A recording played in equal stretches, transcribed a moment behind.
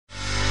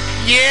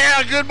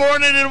Yeah, good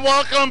morning and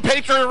welcome.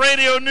 Patriot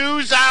Radio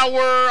News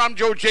Hour. I'm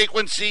Joe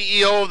Jaquin,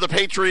 CEO of the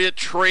Patriot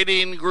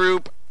Trading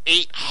Group.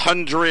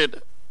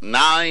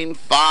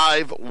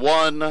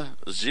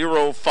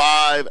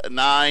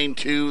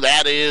 800-951-0592.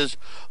 That is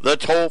the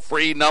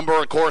toll-free number.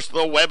 Of course, the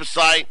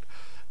website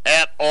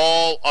at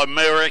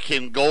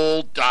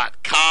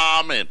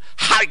allamericangold.com. And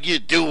how you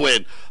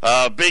doing?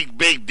 Big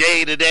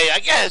day today. I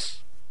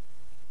guess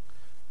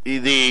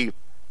the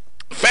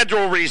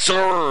Federal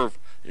Reserve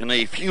in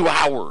a few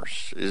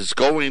hours is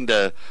going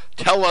to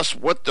tell us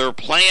what their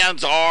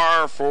plans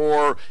are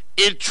for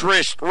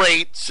interest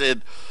rates.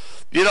 And,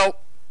 you know,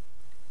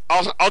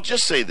 I'll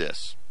just say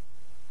this.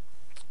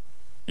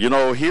 You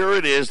know, here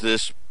it is,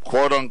 this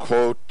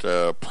quote-unquote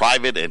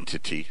private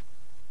entity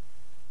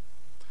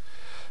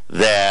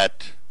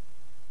that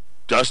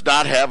does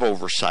not have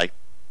oversight,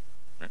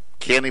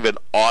 can't even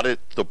audit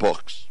the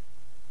books.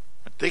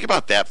 Think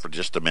about that for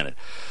just a minute.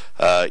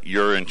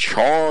 You're in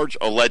charge,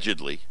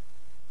 allegedly,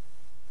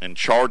 in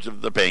charge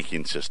of the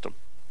banking system.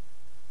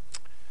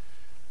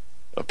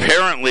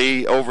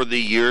 Apparently, over the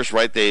years,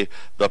 right, the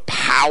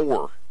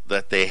power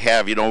that they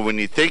have, you know, when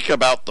you think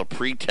about the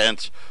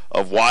pretense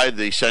of why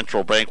the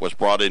central bank was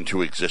brought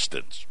into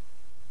existence,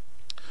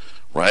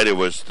 right, it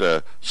was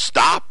to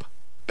stop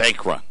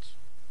bank runs,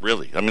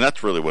 really. I mean,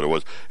 that's really what it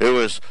was. It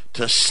was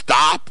to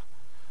stop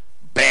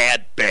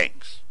bad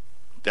banks.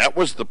 That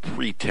was the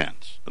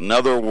pretense. In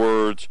other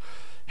words,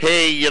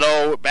 hey, you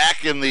know,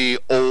 back in the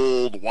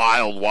old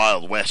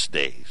Wild West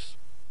days,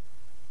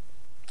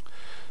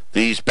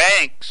 these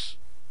banks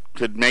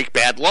could make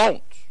bad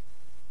loans,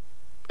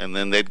 and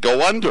then they'd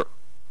go under.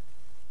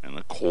 And,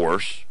 of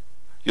course,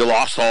 you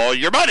lost all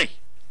your money.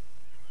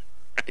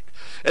 Right?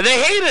 And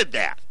they hated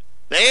that.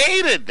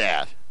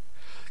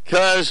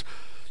 Because,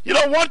 you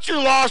know, once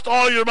you lost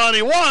all your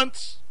money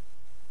once,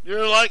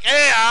 you're like,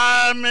 hey,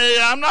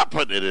 I'm not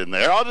putting it in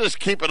there. I'll just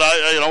keep it,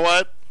 you know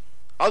what?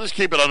 I'll just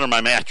keep it under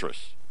my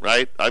mattress.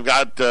 Right? I've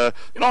got,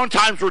 you know, and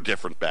times were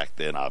different back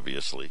then,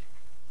 obviously.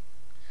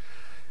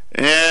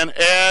 And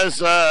as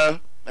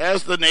the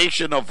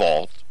nation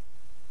evolved,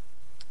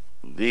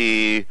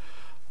 the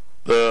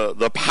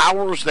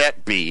powers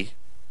that be,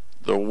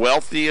 the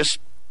wealthiest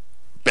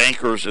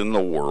bankers in the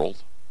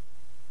world,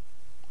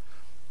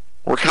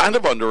 were kind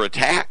of under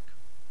attack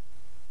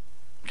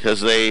because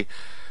they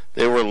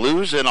were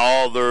losing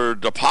all their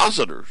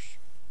depositors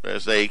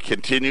as they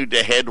continued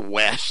to head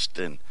west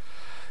and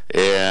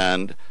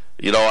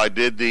you know, I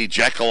did the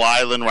Jekyll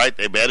Island, right?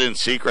 They met in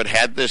secret,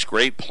 had this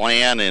great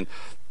plan, and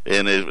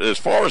as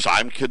far as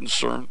I'm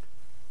concerned,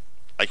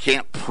 I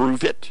can't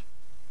prove it.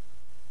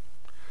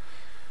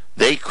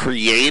 They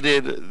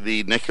created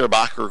the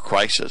Knickerbocker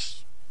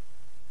crisis,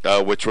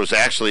 which was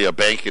actually a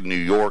bank in New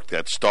York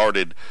that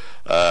started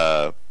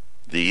the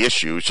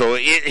issue. So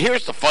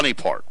here's the funny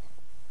part,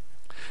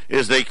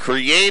 is they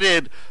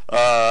created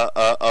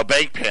a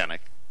bank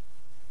panic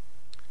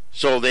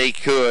so they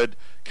could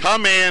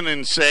come in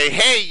and say,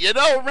 hey, you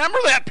know, remember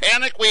that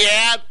panic we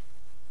had?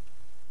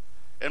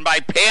 And by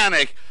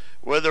panic,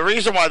 well, the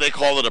reason why they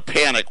called it a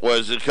panic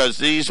was because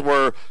these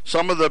were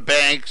some of the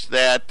banks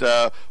that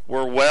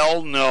were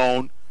well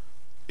known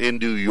in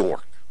New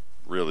York.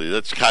 Really,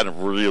 that's kind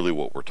of really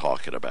what we're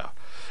talking about.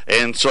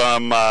 And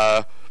some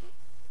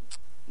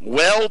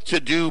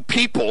well-to-do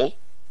people,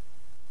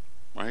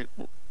 right,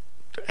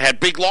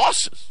 had big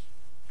losses.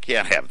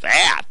 Can't have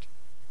that.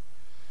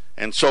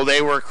 And so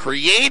they were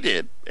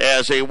created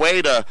as a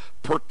way to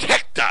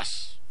protect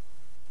us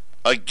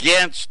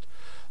against,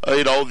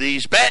 you know,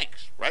 these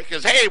banks, right?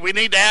 Because, hey, we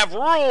need to have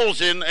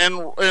rules and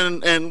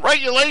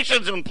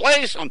regulations in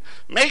place and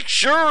make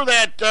sure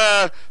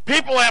that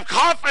people have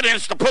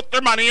confidence to put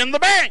their money in the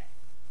bank.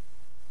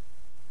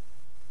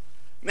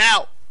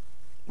 Now,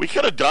 we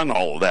could have done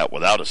all of that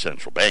without a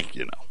central bank,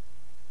 you know.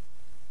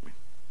 We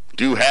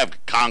do have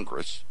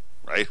Congress.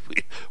 Right?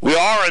 We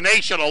are a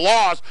nation of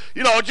laws.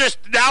 You know, just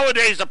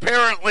nowadays,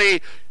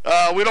 apparently,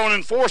 we don't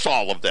enforce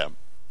all of them.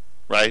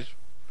 Right?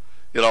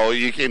 You know,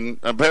 you can,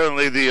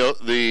 apparently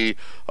the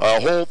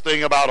whole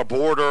thing about a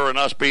border and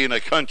us being a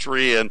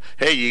country and,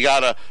 hey, we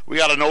gotta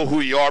know who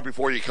you are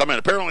before you come in.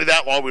 Apparently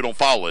that law we don't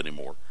follow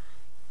anymore.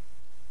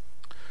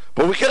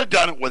 But we could have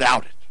done it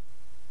without it.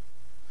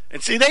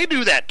 And see, they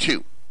do that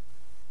too.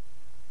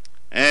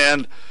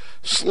 And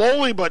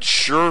slowly but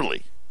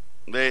surely,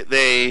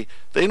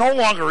 They no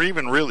longer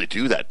even really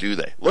do that, do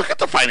they? Look at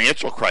the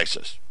financial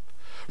crisis,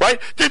 right?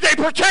 Did they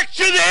protect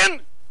you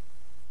then?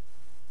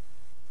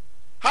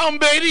 How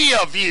many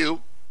of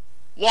you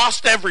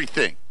lost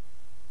everything?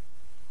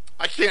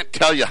 I can't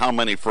tell you how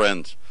many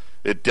friends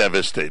it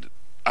devastated.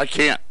 I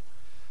can't.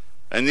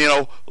 And, you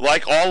know,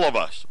 like all of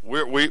us,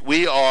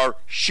 we are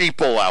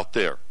sheeple out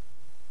there,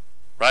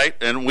 right?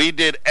 And we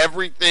did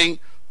everything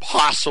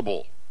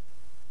possible.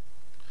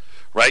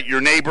 Right?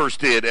 Your neighbors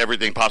did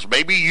everything possible.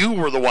 Maybe you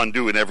were the one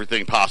doing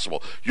everything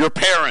possible. Your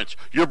parents,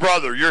 your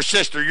brother, your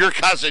sister, your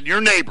cousin, your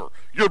neighbor,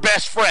 your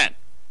best friend.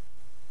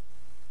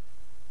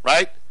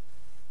 Right?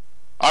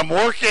 I'm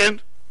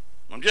working.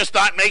 I'm just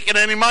not making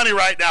any money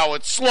right now.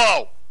 It's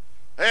slow.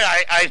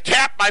 Hey, I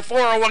tapped my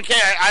 401k.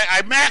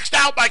 I maxed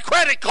out my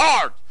credit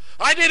card.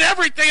 I did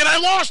everything, and I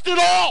lost it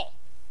all.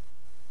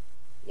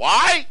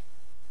 Why?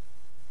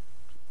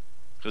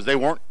 Because they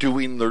weren't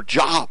doing their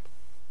job.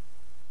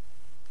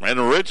 And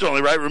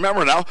originally, right,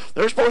 remember now,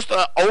 they're supposed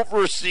to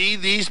oversee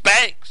these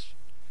banks.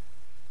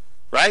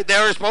 Right? They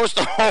were supposed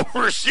to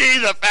oversee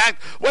the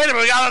fact, wait a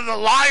minute, we got the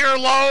liar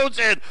loans,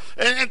 and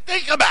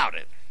think about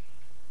it.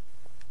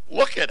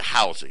 Look at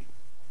housing.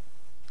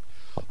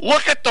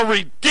 Look at the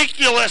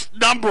ridiculous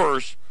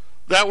numbers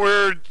that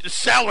we're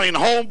selling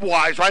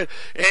home-wise, right?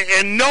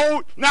 And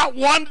not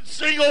one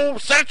single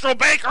central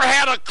banker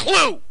had a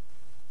clue.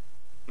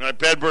 And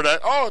Ben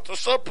Burnett, it's a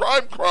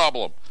subprime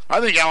problem. I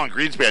think Alan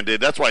Greenspan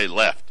did. That's why he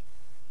left.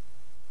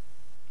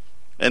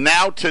 And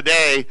now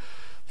today,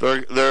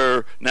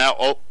 they're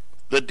now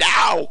the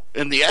Dow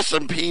and the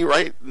S&P,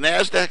 right,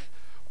 NASDAQ,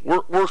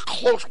 we're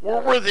close.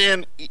 We're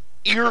within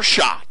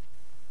earshot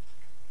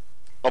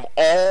of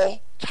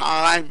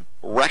all-time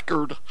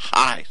record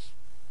highs.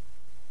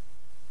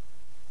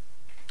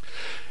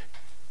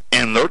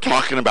 And they're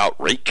talking about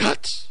rate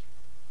cuts.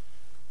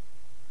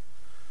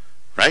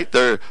 Right?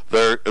 They're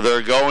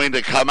going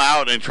to come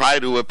out and try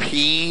to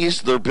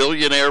appease their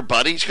billionaire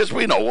buddies, because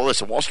we know, well,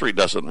 listen, Wall Street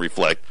doesn't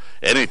reflect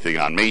anything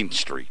on Main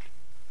Street.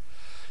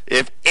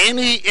 If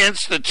any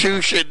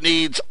institution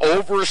needs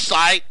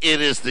oversight, it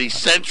is the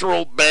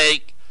central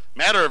bank.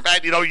 Matter of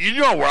fact, you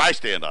know where I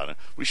stand on it.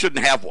 We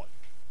shouldn't have one.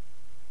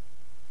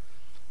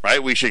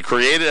 Right? We should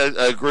create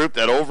a group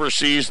that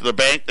oversees the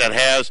bank, that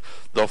has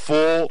the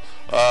full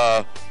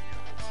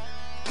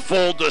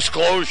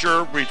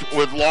disclosure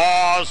with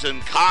laws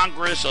and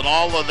Congress and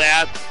all of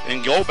that,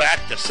 and go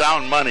back to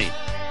sound money.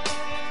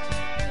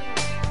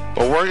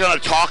 But we're going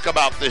to talk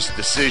about this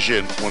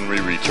decision when we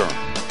return.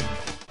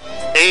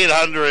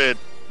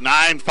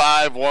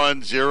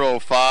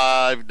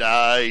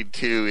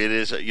 800-951-0592. It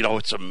is,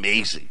 it's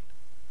amazing.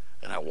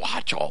 And I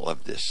watch all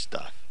of this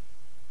stuff.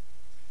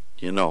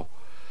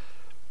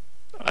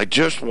 I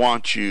just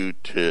want you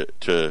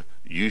to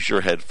use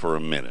your head for a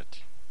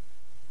minute.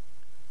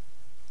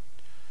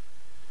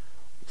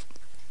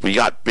 We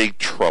got big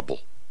trouble.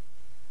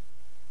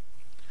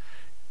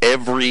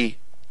 Every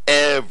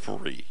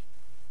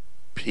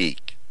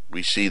peak,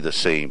 we see the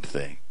same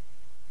thing.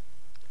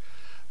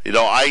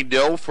 I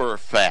know for a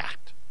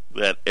fact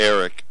that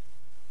Eric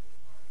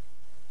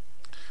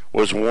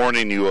was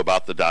warning you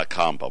about the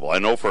dot-com bubble. I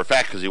know for a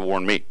fact because he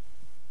warned me.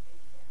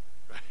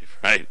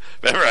 Right?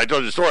 Remember, I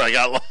told you the story.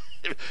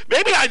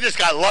 Maybe I just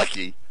got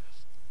lucky.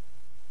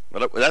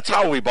 But that's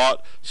how we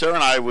bought. Sarah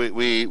and I,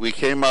 we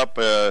came up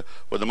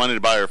with the money to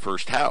buy our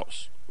first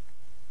house.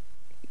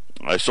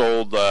 I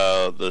sold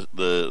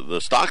the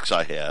stocks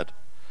I had,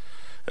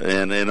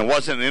 and it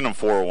wasn't in a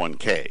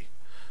 401k.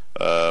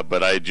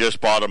 But I just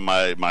bought them.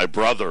 My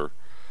brother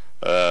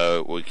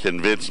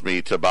convinced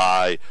me to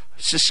buy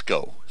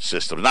Cisco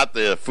systems, not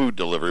the food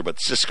delivery,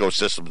 but Cisco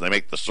systems. They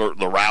make the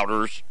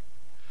routers.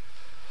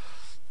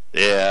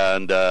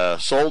 And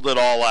sold it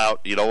all out.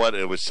 You know what?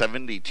 It was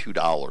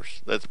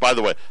 $72. That's, by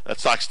the way,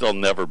 that stock's still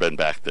never been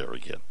back there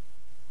again.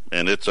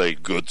 And it's a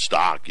good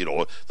stock.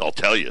 They'll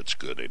tell you it's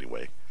good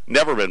anyway.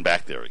 Never been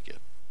back there again.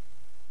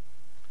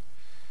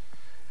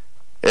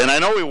 And I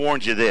know we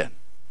warned you then.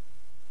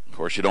 Of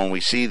course,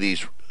 we see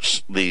these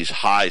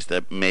highs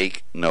that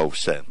make no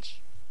sense.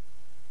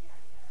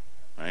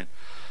 Right?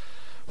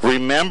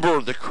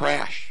 Remember the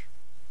crash.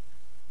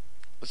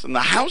 Listen,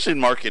 the housing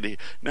market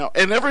now,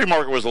 and every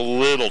market was a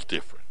little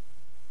different.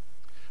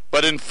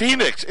 But in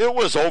Phoenix, it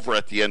was over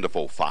at the end of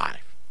 2005.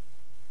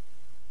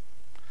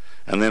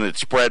 And then it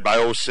spread by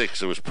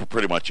 2006. It was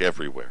pretty much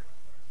everywhere.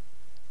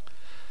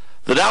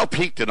 The Dow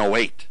peaked in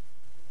 2008.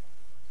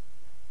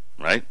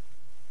 Right?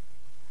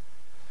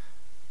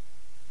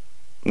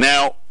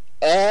 Now,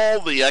 all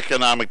the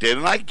economic data,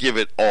 and I give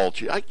it all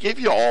to you. I give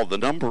you all the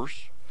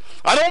numbers.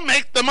 I don't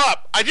make them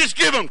up. I just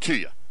give them to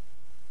you.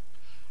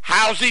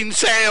 Housing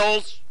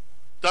sales,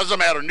 doesn't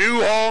matter.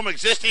 New home,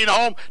 existing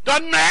home,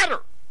 doesn't matter.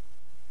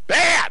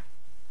 Bad.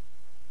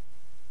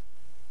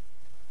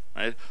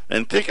 Right?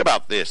 And think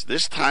about this.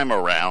 This time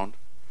around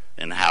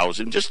in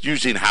housing, just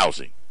using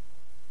housing,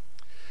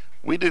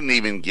 we didn't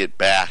even get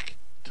back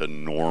to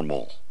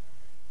normal.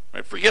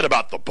 Right? Forget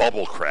about the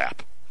bubble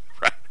crap.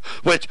 Right?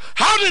 Which,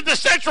 how did the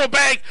central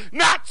bank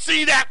not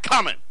see that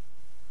coming?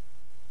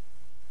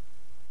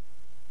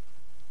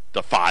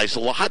 Defies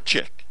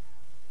logic.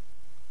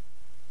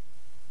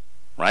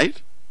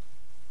 Right?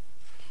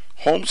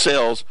 Home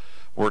sales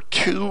were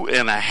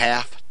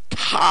 2.5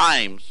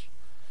 times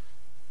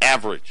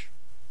average.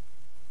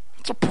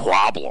 That's a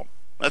problem.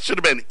 That should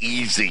have been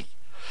easy.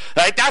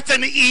 Right? That's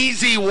an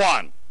easy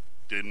one.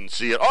 Didn't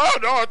see it. Oh,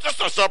 no, it's just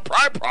a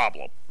subprime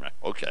problem. Right?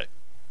 Okay.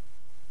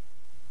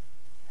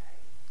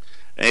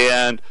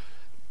 And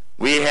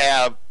we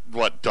have,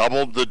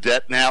 doubled the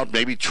debt now?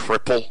 Maybe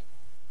triple.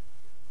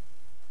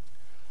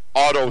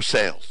 Auto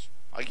sales.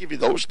 I'll give you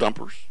those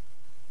numbers.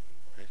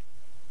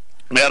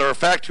 Matter of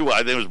fact, I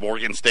think it was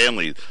Morgan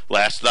Stanley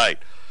last night.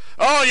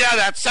 Oh, yeah,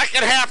 that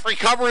second half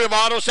recovery of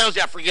auto sales,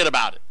 forget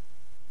about it.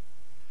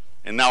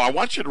 And now I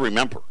want you to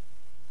remember,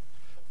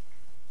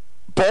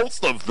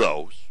 both of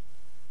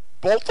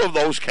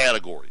those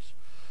categories,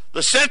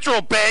 the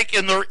central bank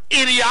and their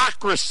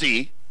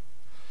idiocracy,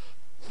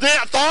 they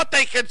thought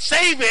they could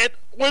save it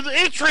with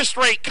interest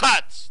rate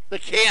cuts. They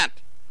can't.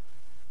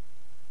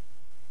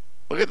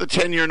 Look at the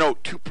 10-year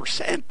note,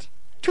 2%.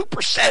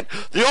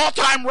 2%. The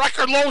all-time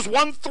record low is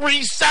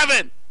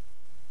 137.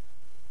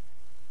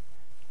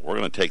 We're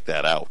going to take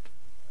that out.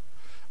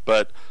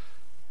 But,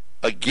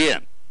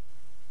 again,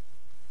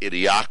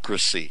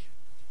 idiocracy.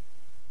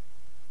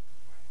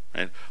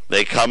 Right?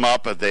 They come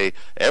up and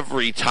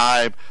every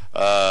time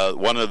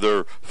one of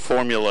their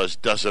formulas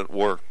doesn't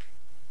work.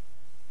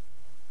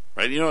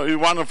 Right? You know, you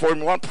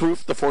want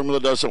proof the formula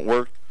doesn't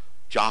work?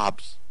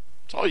 Jobs.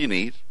 That's all you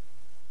need.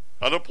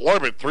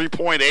 Unemployment,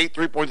 3.8,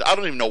 3. I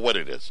don't even know what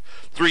it is.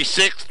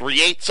 3.6,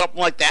 3.8, something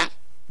like that.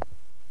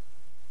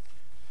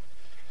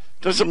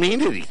 Doesn't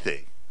mean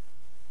anything.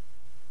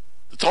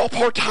 It's all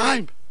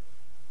part-time.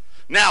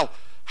 Now,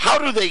 how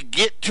do they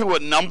get to a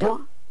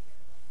number?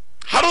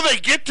 How do they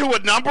get to a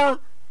number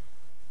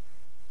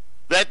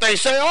that they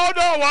say, oh,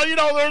 no,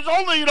 well, there's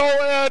only,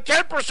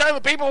 10% of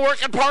the people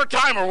working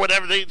part-time or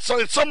whatever. So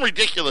it's some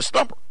ridiculous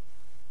number.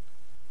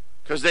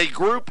 Because they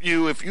group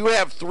you, if you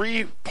have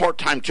 3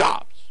 part-time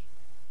jobs,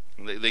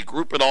 they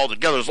group it all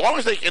together. As long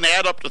as they can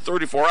add up to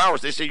 34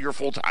 hours, they say you're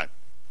full-time.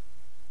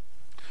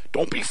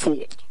 Don't be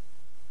fooled.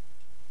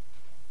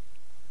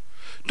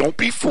 Don't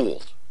be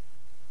fooled.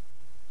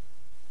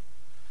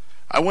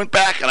 I went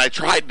back and I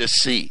tried to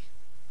see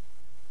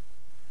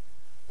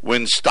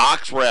when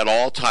stocks were at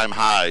all-time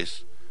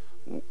highs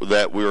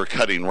that we were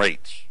cutting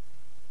rates.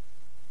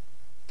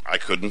 I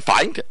couldn't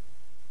find it.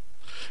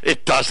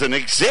 It doesn't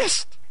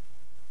exist.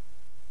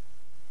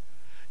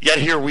 Yet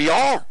here we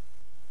are.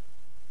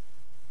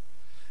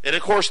 And,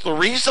 of course, the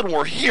reason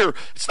we're here,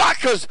 it's not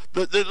because,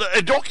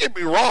 don't get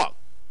me wrong,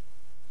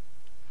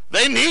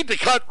 they need to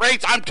cut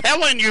rates. I'm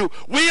telling you,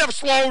 we have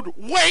slowed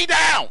way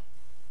down.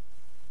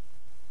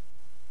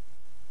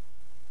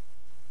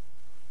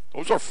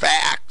 Those are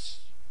facts.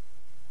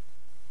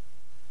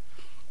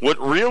 What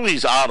really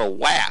is out of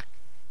whack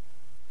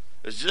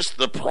is just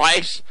the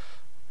price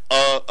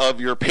of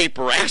your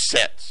paper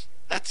assets.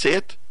 That's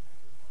it.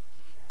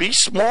 Be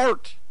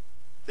smart.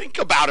 Think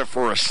about it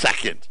for a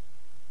second.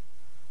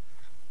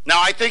 Now,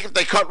 I think if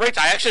they cut rates,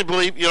 I actually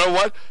believe, you know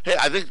what? Hey,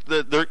 I think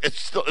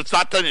it's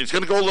not done. It's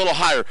going to go a little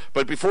higher,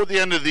 but before the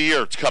end of the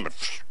year, it's coming.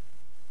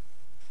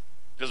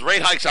 Because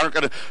rate hikes aren't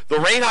going to. The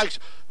rate hikes,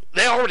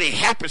 they already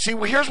happened. See,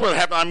 well, here's what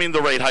happened. I mean,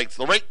 the rate hikes,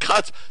 the rate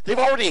cuts, they've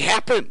already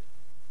happened.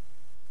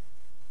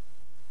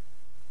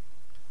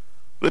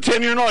 The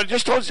 10-year note, I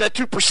just told you, at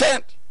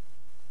 2%.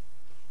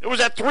 It was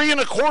at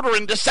 3.25%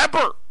 in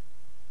December.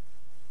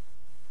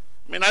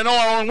 I mean, I know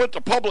I only went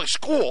to public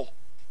school,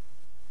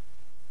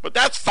 but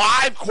that's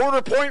 5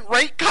 quarter-point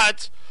rate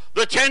cuts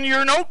the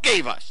 10-year note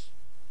gave us.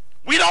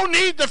 We don't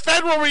need the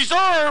Federal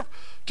Reserve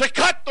to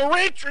cut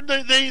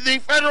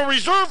the Federal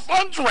Reserve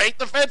funds rate,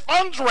 the Fed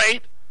funds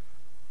rate,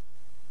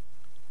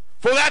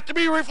 for that to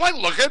be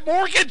reflected. Look at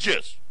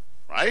mortgages,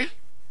 right?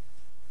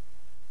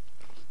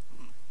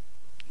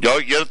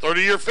 You get a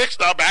 30-year fix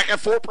now back at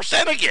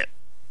 4% again.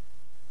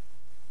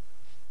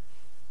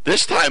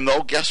 This time,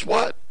 though, guess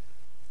what?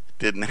 It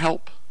didn't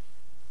help.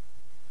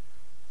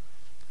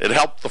 It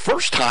helped the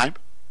first time.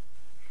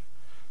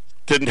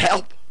 Didn't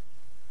help.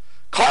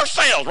 Car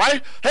sales,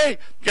 right? Hey,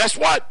 guess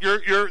what?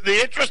 The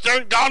interest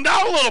there gone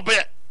down a little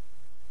bit.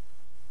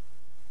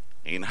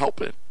 Ain't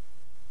helping.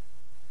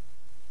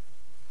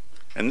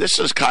 And this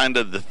is kind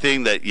of the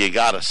thing that you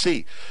got to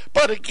see.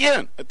 But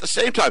again, at the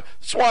same time,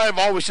 that's why I've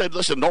always said,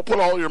 listen, don't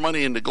put all your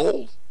money into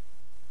gold.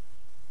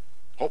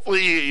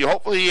 Hopefully you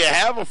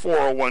have a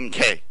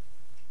 401k.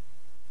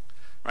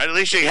 Right? At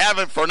least you have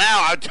it for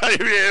now. I tell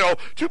you,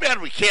 too bad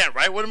we can't,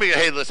 right? What do we?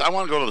 Hey, listen, I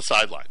want to go to the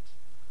sidelines.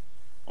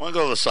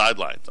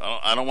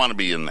 I don't want to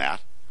be in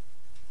that.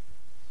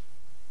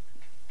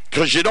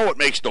 Because it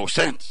makes no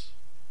sense.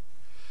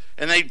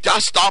 And they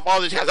dust off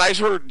all these guys. I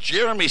heard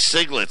Jeremy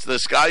Siglitz,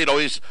 this guy,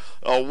 he's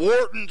a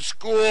Wharton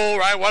School,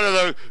 right? One of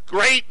the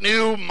great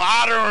new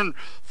modern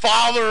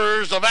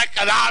fathers of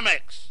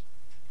economics.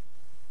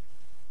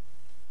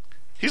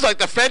 He's like,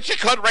 the Fed should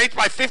cut rates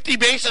by 50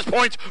 basis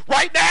points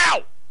right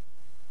now.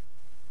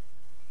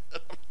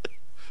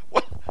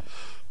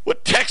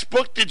 What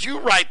textbook did you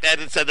write that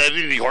and said that?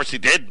 Of course he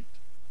didn't.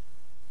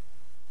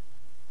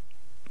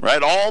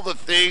 Right? All the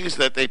things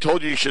that they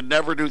told you should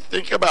never do.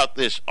 Think about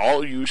this,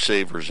 all you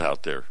savers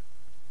out there.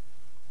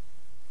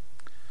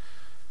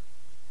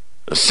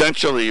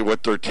 Essentially,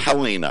 what they're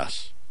telling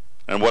us,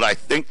 and what I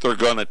think they're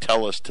going to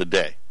tell us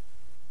today,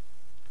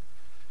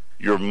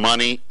 your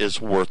money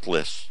is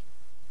worthless.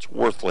 It's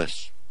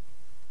worthless.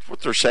 That's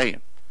what they're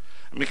saying.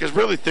 Because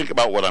really think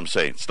about what I'm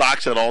saying.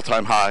 Stocks at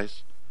all-time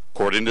highs,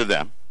 according to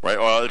them. Right?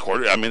 Well,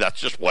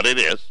 that's just what it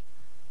is.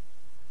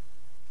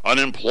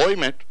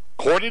 Unemployment,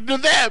 according to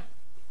them,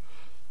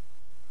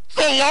 it's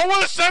the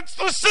lowest since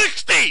the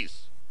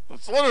 60s.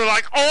 It's literally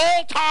like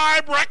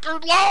all-time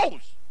record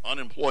lows.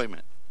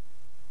 Unemployment.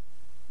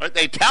 Right?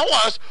 They tell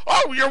us,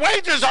 oh, your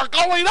wages are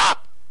going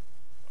up.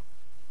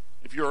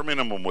 If you're a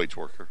minimum wage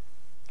worker,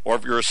 or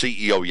if you're a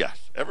CEO,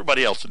 yes.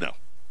 Everybody else, no.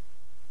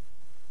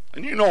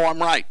 And you know I'm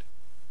right.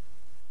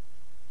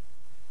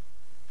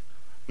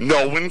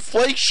 No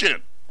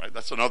inflation. Right?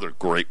 That's another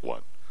great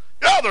one.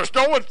 Yeah, there's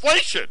no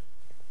inflation.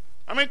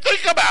 I mean,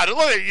 think about it.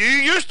 Look, you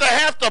used to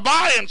have to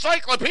buy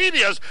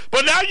encyclopedias,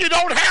 but now you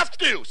don't have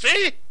to.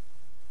 See?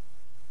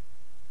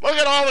 Look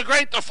at all the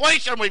great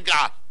deflation we've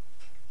got.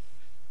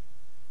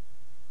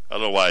 I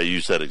don't know why I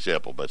use that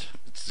example, but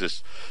it's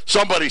just,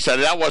 somebody said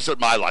it. That wasn't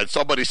my line.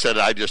 Somebody said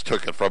it. I just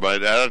took it from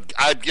it.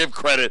 I'd give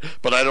credit,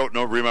 but I don't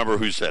remember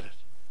who said it.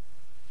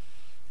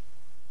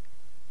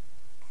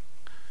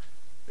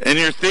 And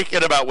you're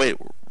thinking about, wait,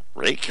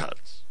 rate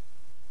cuts?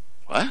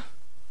 What?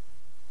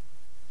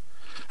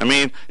 I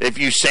mean, if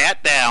you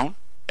sat down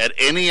at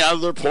any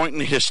other point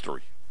in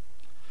history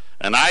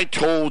and I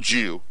told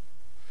you,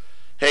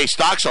 hey,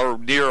 stocks are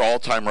near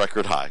all-time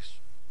record highs.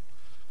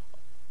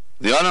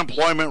 The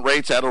unemployment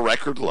rate's at a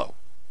record low.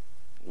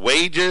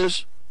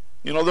 Wages,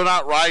 they're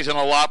not rising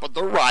a lot, but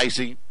they're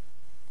rising.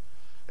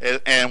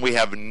 And we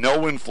have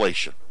no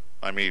inflation.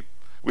 I mean,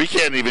 we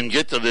can't even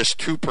get to this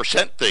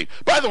 2% thing.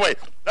 By the way,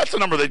 that's a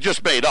number they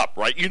just made up,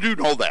 right? You do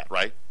know that,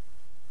 right?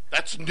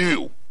 That's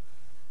new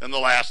in the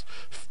last,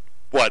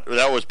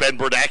 that was Ben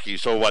Bernanke.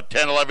 So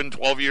 10, 11,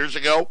 12 years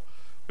ago,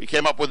 we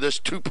came up with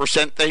this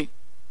 2% thing.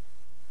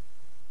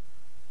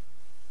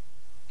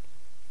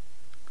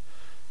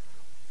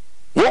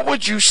 What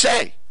would you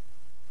say?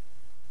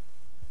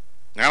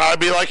 And I'd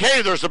be like,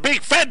 hey, there's a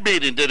big Fed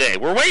meeting today.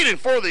 We're waiting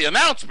for the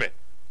announcement.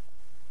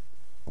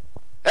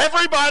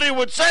 Everybody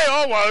would say,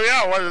 oh, well,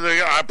 yeah, what are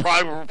they,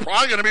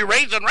 probably going to be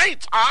raising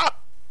rates, huh?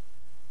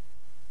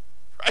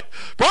 Right?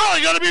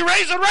 Probably going to be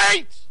raising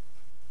rates.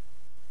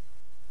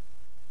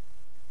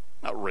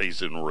 Not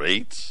raising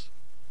rates.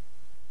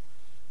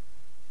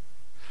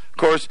 Of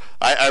course,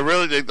 I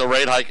really think the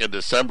rate hike in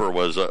December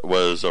was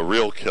a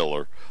real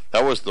killer.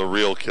 That was the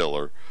real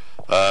killer.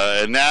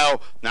 And now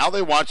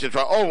they want you to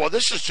try, oh, well,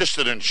 this is just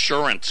an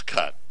insurance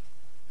cut.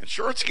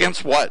 Insurance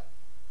against what?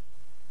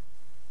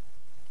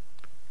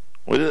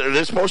 Well,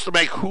 they're supposed to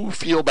make who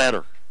feel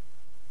better.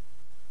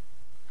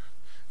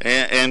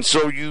 And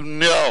so you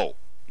know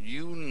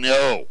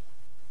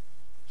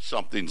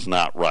something's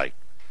not right.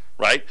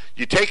 Right?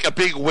 You take a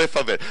big whiff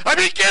of it. I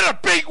mean, get a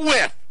big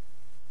whiff.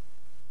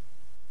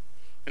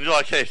 And you're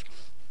like, hey,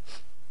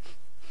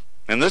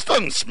 and this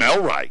doesn't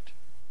smell right.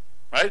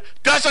 Right?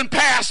 Doesn't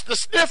pass the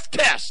sniff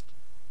test.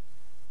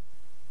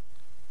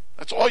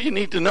 That's all you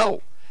need to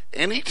know.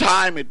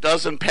 Anytime it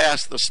doesn't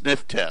pass the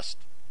sniff test,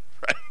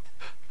 right?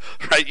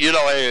 Right?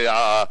 Hey,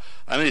 I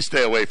need to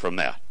stay away from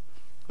that.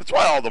 That's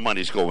why all the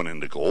money's going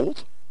into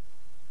gold.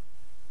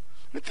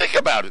 I mean, think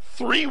about it.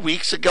 3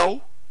 weeks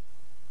ago,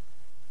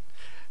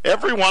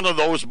 every one of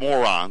those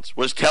morons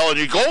was telling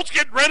you, gold's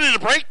getting ready to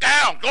break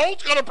down.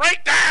 Gold's going to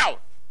break down. Of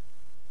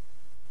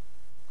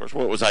course,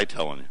 what was I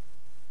telling you?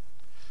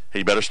 Hey,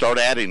 you better start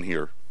adding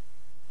here.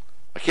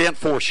 I can't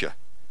force you,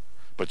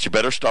 but you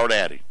better start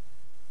adding.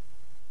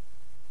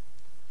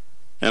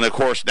 And, of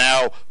course,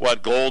 now,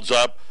 gold's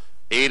up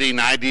 $80,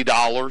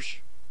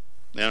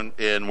 $90,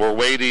 and we're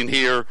waiting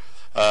here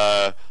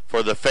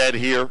for the Fed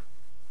here.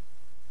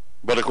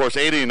 But, of course,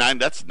 89,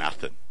 that's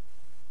nothing.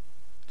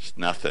 It's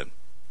nothing.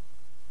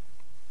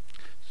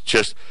 It's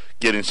just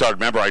getting started.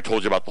 Remember, I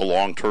told you about the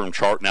long-term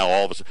chart. Now,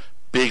 all of a sudden,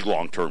 big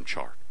long-term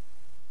chart.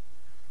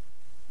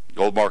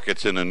 Gold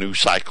market's in a new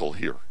cycle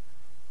here.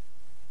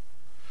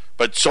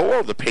 But so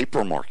are the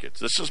paper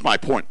markets. This is my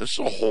point. This is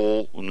a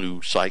whole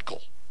new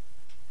cycle.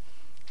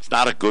 It's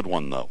not a good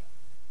one, though.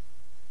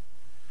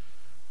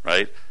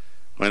 Right?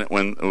 When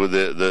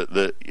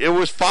it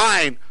was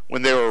fine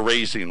when they were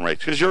raising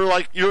rates, because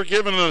you're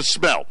giving it a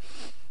smell.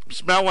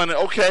 Smelling,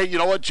 okay, you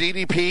know what,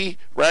 GDP,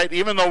 right?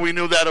 Even though we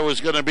knew that it was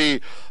going to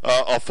be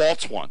a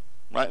false one,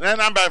 right? And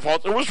not bad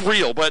false. It was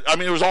real, but I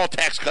mean, it was all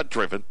tax cut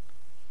driven,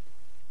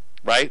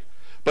 right?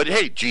 But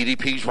hey,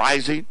 GDP's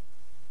rising,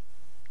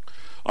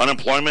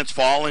 unemployment's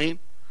falling,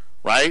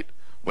 right?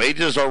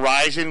 Wages are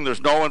rising.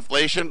 There's no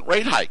inflation.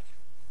 Rate hike.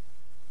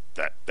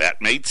 That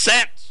made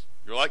sense.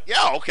 You're like,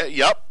 yeah, okay,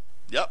 yep,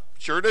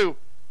 sure do.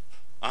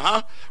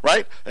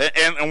 Right?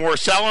 And we're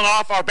selling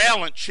off our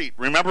balance sheet.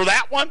 Remember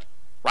that one?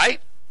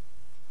 Right?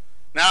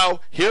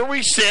 Now, here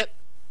we sit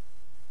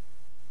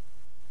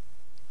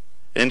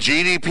in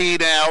GDP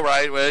now,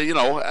 right?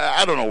 Well,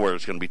 I don't know where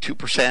it's going to be,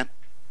 2%,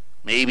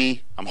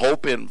 maybe. I'm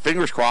hoping,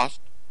 fingers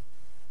crossed.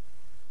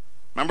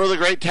 Remember the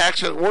great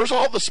tax? Where's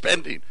all the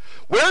spending?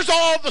 Where's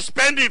all the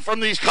spending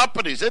from these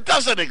companies? It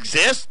doesn't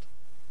exist.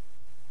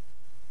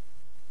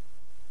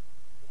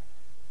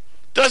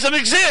 Doesn't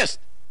exist.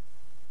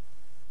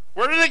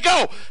 Where did it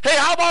go? Hey,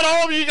 how about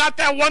all of you got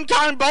that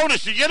one-time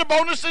bonus? Did you get a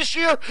bonus this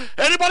year?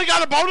 Anybody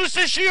got a bonus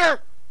this year?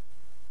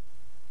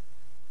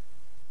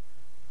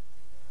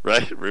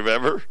 Right?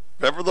 Remember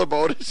the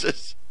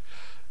bonuses?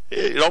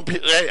 Hey,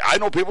 I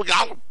know people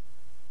got them.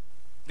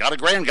 Got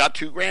 $1,000, got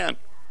 $2,000.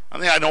 I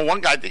think I know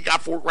one guy that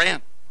got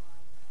 $4,000.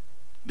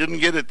 Didn't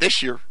get it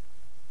this year.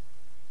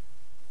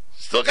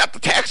 still got the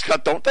tax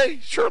cut, don't they?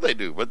 Sure they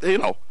do. But,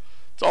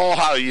 it's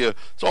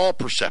all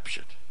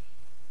perception.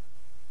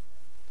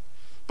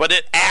 But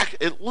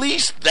at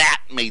least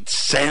that made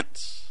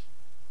sense.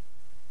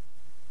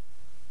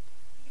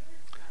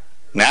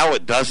 Now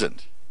it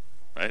doesn't.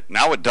 Right?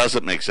 Now it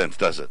doesn't make sense,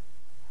 does it?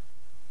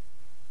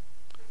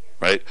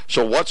 Right?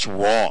 So what's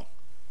wrong?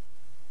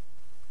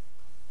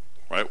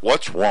 Right?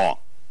 What's wrong?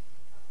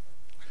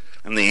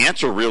 And the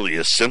answer really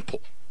is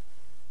simple.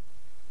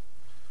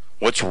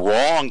 What's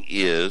wrong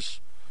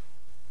is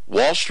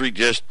Wall Street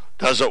just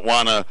doesn't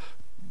want to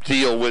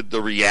deal with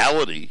the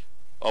reality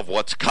of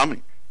what's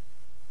coming.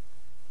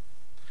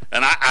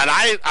 And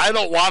I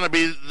don't want to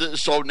be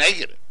so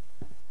negative.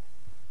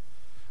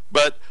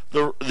 But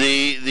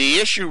the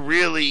issue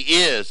really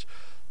is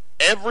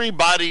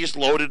everybody's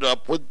loaded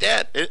up with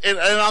debt. And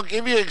I'll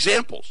give you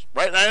examples,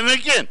 right? And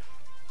again,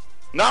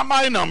 not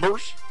my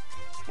numbers.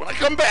 When I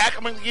come back,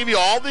 I'm going to give you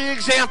all the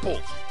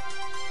examples.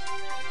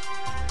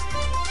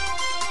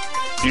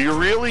 Do you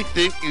really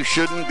think you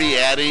shouldn't be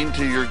adding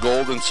to your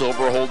gold and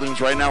silver holdings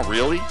right now?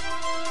 Really?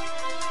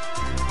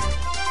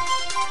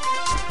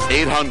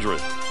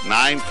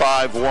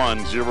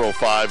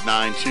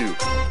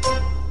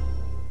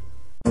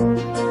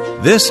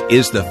 800-951-0592. This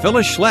is the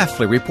Phyllis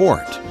Schlafly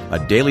Report,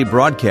 a daily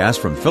broadcast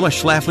from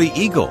Phyllis Schlafly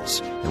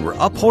Eagles, and we're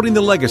upholding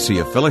the legacy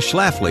of Phyllis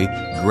Schlafly,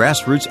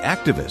 grassroots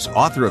activist,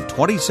 author of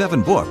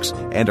 27 books,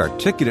 and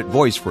articulate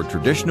voice for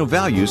traditional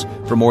values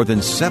for more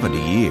than 70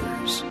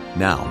 years.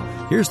 Now,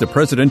 here's the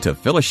president of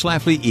Phyllis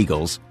Schlafly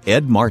Eagles,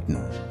 Ed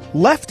Martin.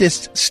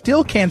 Leftists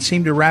still can't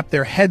seem to wrap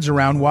their heads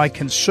around why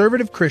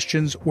conservative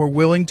Christians were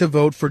willing to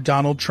vote for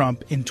Donald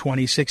Trump in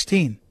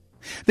 2016.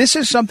 This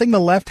is something the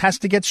left has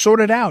to get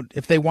sorted out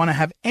if they want to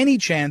have any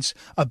chance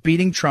of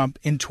beating Trump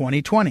in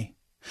 2020.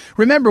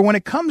 Remember, when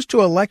it comes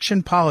to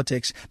election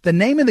politics, the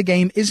name of the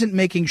game isn't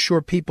making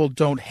sure people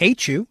don't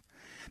hate you.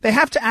 They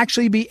have to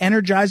actually be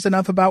energized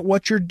enough about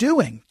what you're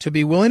doing to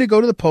be willing to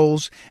go to the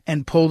polls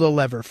and pull the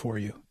lever for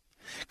you.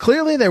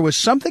 Clearly, there was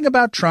something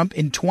about Trump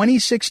in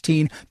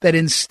 2016 that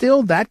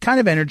instilled that kind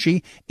of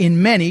energy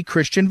in many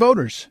Christian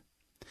voters.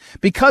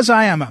 Because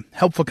I am a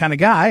helpful kind of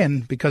guy,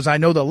 and because I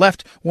know the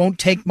left won't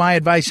take my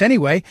advice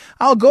anyway,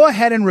 I'll go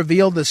ahead and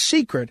reveal the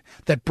secret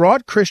that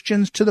brought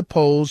Christians to the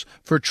polls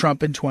for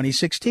Trump in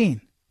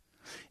 2016.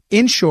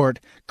 In short,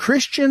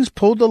 Christians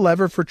pulled the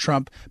lever for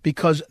Trump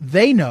because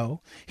they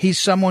know he's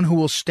someone who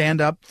will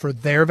stand up for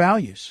their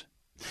values.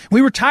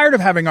 We were tired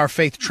of having our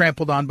faith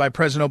trampled on by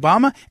President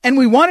Obama, and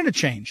we wanted a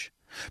change.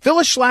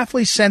 Phyllis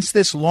Schlafly sensed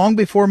this long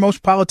before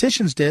most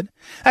politicians did.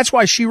 That's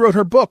why she wrote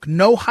her book,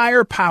 No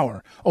Higher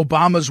Power,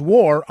 Obama's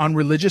War on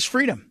Religious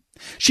Freedom.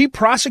 She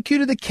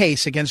prosecuted the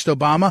case against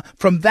Obama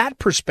from that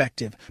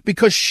perspective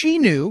because she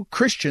knew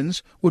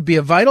Christians would be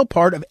a vital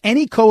part of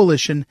any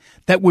coalition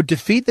that would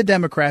defeat the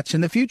Democrats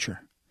in the future.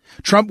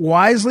 Trump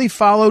wisely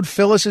followed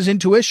Phyllis's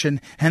intuition,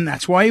 and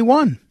that's why he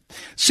won.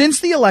 Since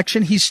the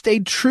election, he's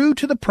stayed true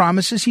to the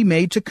promises he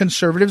made to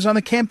conservatives on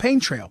the campaign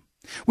trail.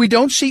 We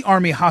don't see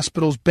Army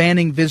hospitals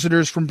banning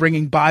visitors from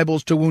bringing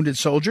Bibles to wounded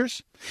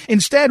soldiers.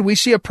 Instead, we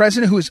see a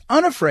president who is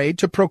unafraid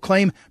to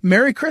proclaim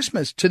Merry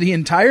Christmas to the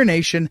entire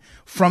nation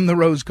from the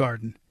Rose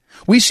Garden.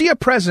 We see a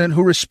president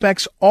who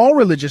respects all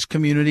religious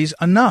communities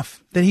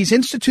enough that he's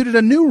instituted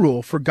a new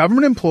rule for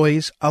government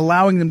employees,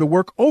 allowing them to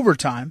work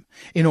overtime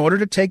in order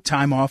to take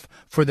time off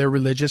for their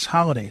religious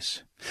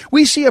holidays.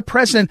 We see a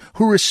president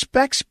who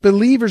respects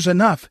believers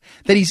enough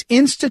that he's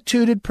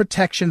instituted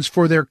protections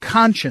for their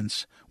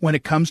conscience when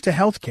it comes to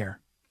health care.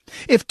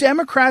 If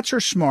Democrats are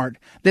smart,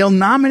 they'll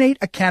nominate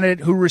a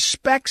candidate who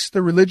respects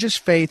the religious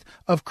faith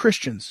of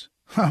Christians.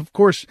 Of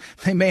course,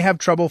 they may have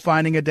trouble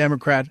finding a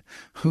Democrat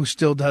who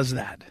still does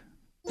that.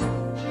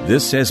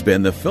 This has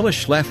been the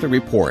Phyllis Schlafly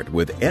Report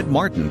with Ed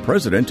Martin,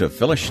 president of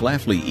Phyllis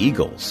Schlafly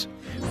Eagles.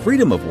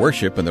 Freedom of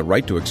worship and the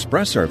right to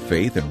express our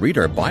faith and read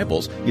our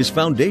Bibles is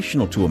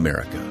foundational to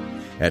America.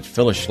 At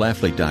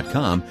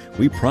phyllisschlafly.com,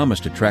 we promise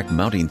to track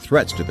mounting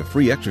threats to the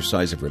free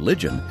exercise of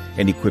religion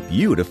and equip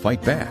you to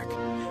fight back.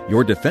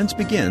 Your defense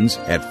begins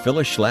at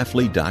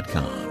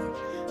phyllisschlafly.com.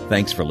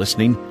 Thanks for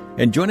listening,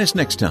 and join us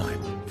next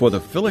time for the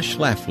Phyllis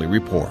Schlafly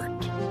Report.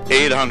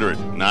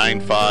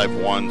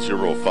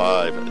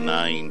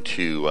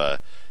 800-951-0592.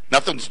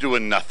 Nothing's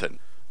doing nothing.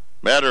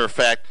 Matter of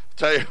fact, I'll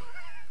tell you,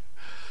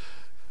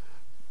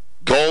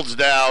 gold's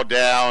now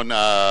down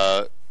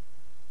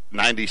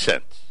 90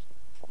 cents.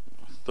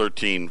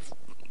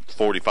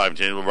 1345,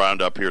 we'll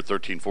round up here,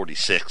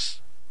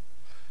 1346.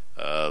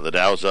 The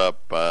Dow's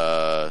up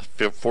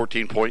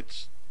 14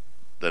 points.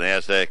 The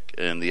NASDAQ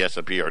and the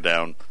S&P are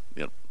down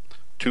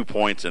 2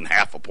 points and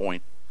half a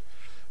point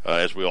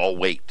as we all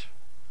wait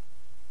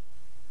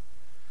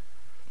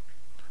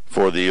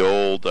for the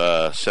old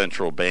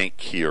central bank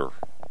here.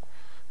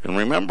 And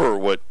remember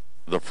what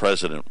the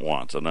president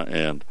wants.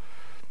 And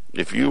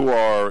if you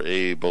are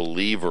a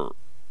believer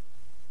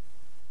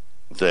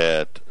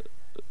that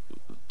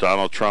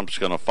Donald Trump's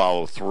going to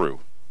follow through,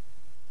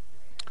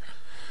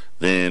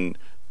 then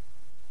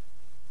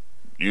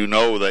you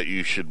know that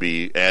you should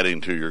be adding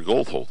to your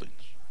gold holdings.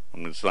 I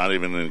mean, it's not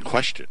even in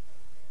question.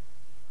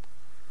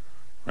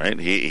 right?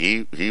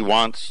 He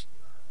wants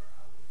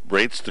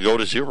rates to go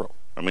to zero.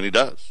 I mean, he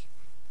does.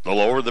 The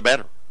lower, the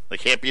better. They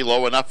can't be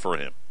low enough for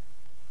him,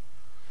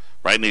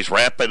 right? And he's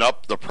ramping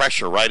up the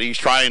pressure, right? He's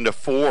trying to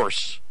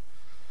force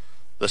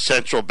the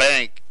central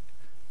bank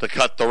to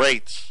cut the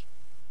rates,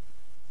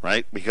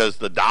 right? Because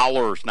the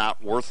dollar's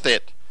not worth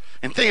it.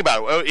 And think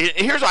about it.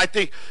 Here's, I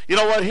think, you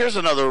know what? Here's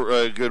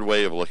another good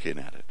way of looking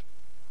at it.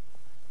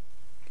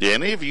 Do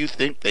any of you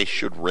think they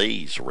should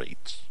raise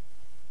rates?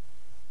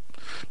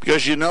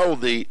 Because you know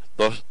the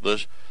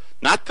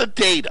not the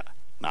data,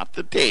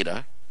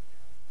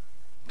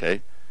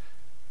 okay,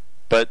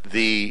 but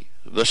the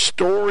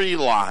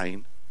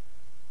storyline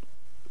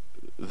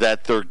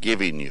that they're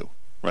giving you,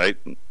 right?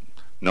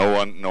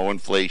 No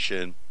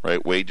inflation,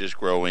 right? Wages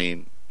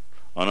growing,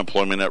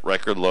 unemployment at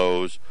record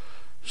lows,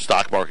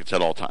 stock markets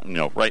at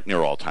right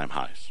near all-time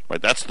highs,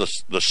 right? That's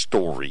the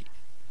story.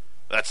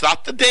 That's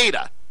not the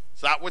data.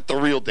 It's not what the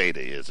real data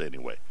is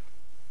anyway,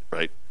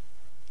 right?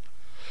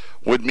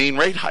 Would mean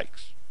rate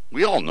hikes.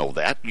 We all know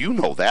that. You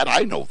know that.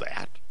 I know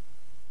that.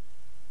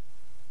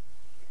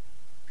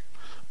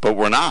 But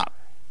we're not.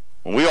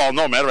 And we all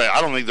know, I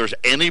don't think there's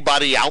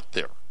anybody out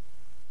there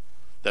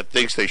that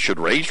thinks they should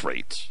raise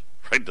rates.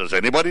 Right? Does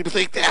anybody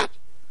think that?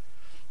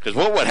 Because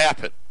what would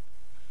happen?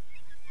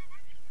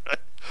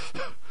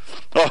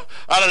 Oh,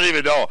 I don't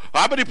even know.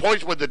 How many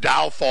points would the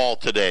Dow fall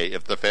today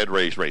if the Fed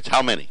raised rates?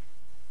 How many?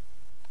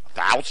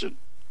 1,000?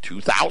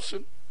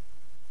 2,000?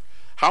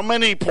 How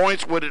many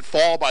points would it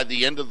fall by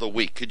the end of the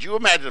week? Could you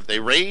imagine if they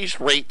raised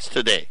rates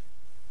today?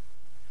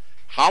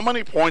 How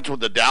many points would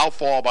the Dow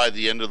fall by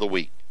the end of the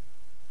week?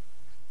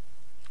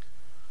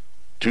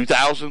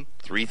 2,000?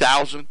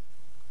 3,000?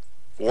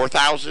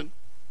 4,000?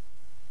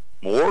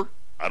 More?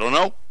 I don't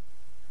know.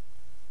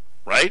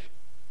 Right?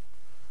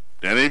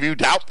 Any of you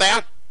doubt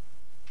that?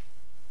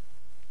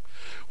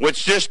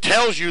 Which just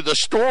tells you the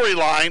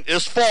storyline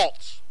is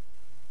false.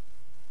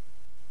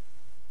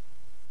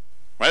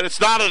 Right?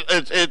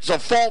 It's a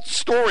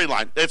false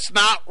storyline. It's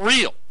not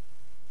real.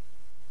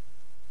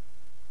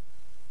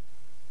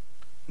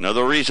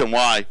 Another reason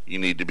why you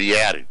need to be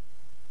added.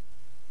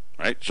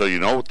 Right? So you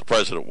know what the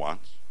president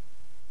wants.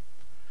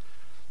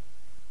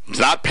 It's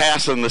not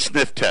passing the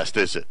sniff test,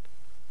 is it?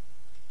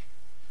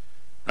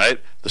 Right?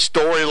 The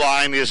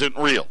storyline isn't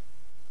real.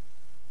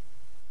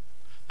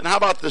 And how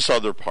about this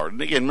other part?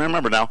 And again,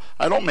 remember now,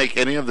 I don't make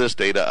any of this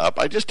data up.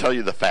 I just tell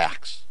you the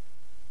facts.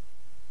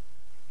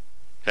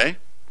 Okay?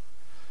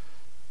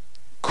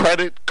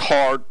 Credit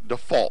card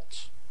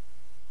defaults.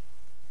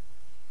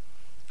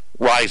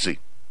 Rising,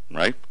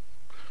 right?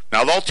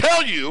 Now they'll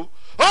tell you,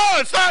 oh,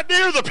 it's not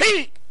near the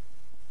peak.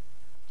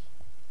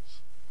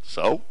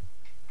 So?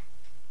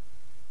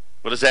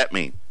 What does that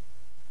mean?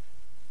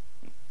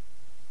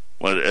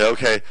 Well,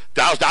 okay,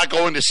 Dow's not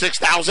going to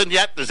 6,000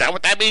 yet? Is that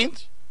what that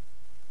means?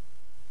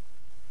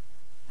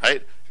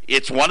 Right?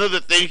 It's one of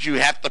the things you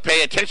have to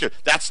pay attention to.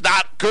 That's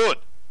not good.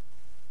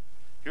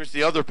 Here's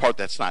the other part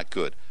that's not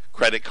good.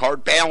 Credit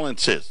card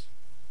balances.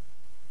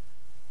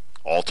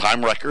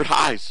 All-time record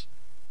highs.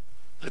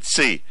 Let's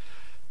see.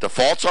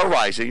 Defaults are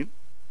rising.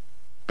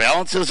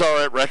 Balances are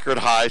at record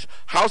highs.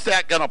 How's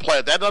that going to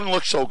play? That doesn't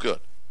look so good.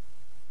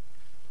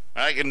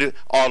 I can do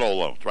auto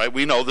loans, right?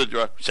 We know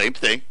the same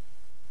thing.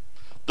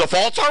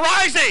 Defaults are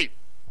rising.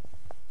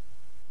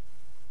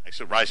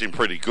 Actually, rising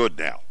pretty good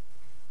now.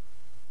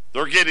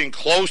 They're getting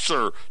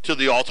closer to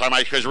the all-time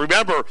high. Because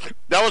remember,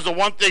 that was the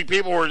one thing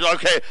people were,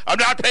 okay, I'm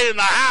not paying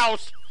the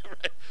house.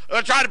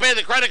 I'm trying to pay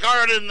the credit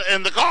card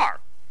and the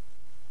car.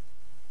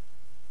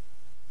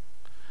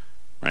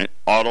 Right?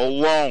 Auto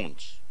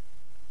loans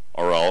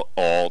are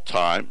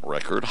all-time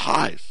record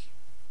highs.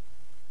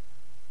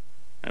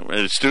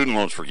 And student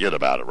loans, forget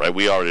about it, right?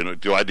 We already know.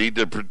 Do I need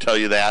to tell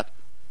you that?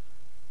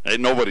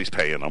 Nobody's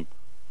paying them.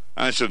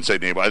 I shouldn't say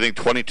nobody. I think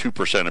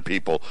 22% of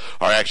people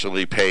are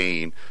actually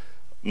paying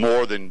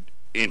more than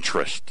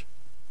interest.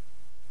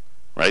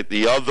 Right?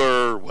 The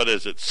other,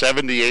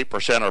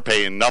 78% are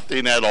paying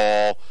nothing at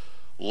all,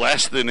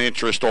 less than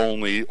interest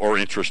only, or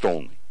interest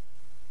only.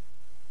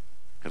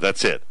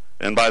 That's it.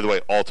 And by the way,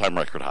 all-time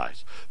record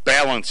highs.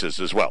 Balances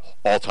as well,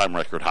 all-time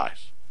record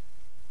highs.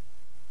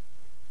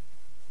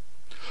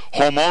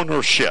 Home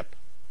ownership.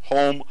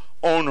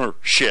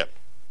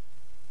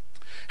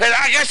 And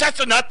I guess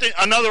that's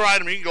another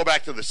item. You can go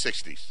back to the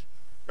 60s.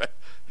 Right?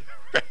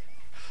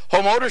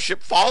 Home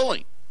ownership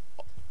falling.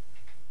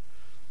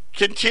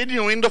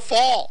 Continuing to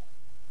fall.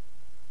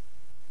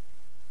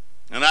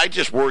 And I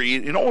just worry,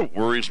 you know what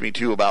worries me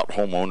too about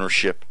home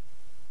ownership?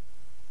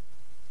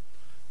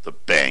 The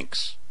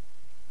banks.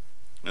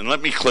 And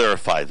let me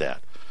clarify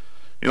that.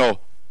 You know,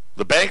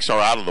 the banks are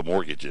out of the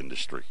mortgage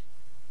industry.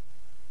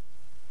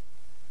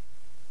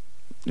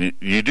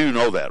 You do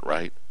know that,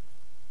 right?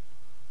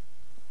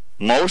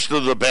 Most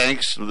of the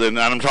banks, and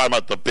I'm talking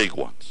about the big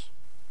ones,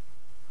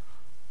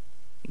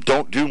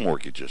 don't do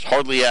mortgages,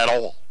 hardly at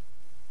all.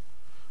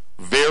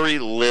 Very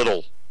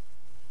little.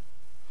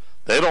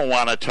 They don't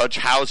want to touch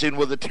housing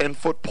with a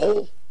 10-foot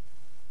pole.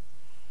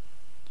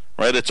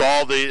 Right?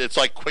 It's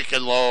like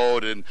Quicken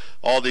Loan and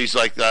all these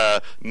like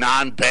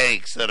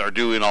non-banks that are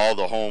doing all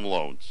the home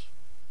loans.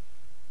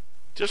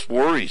 Just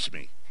worries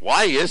me.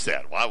 Why is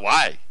that?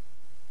 Why?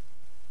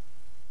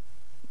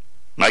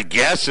 My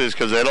guess is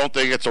because they don't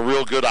think it's a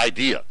real good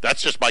idea.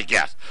 That's just my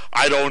guess.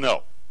 I don't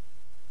know.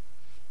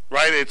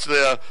 Right? It's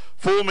the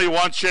fool me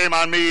once, shame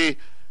on me.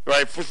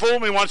 Right? Fool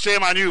me once,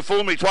 shame on you.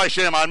 Fool me twice,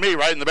 shame on me.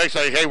 Right? And the banks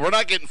say, hey, we're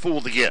not getting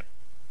fooled again.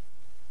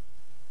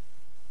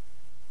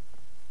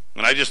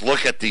 And I just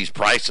look at these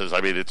prices.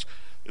 I mean, it's.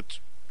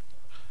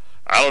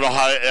 I don't know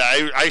how.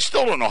 I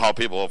still don't know how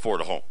people afford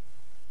a home.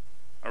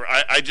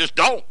 I just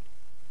don't.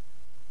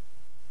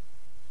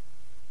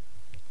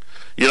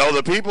 You know,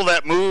 the people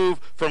that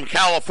move from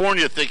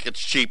California think it's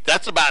cheap.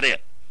 That's about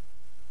it.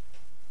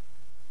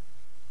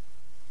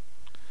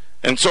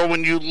 And so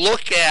when you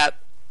look at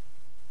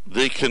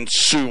the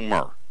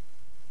consumer,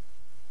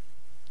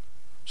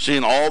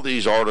 seeing all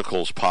these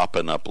articles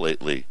popping up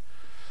lately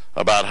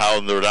about how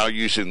they're now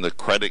using the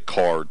credit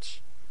cards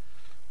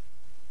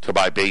to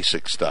buy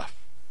basic stuff,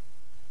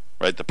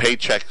 right? The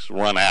paychecks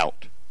run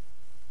out,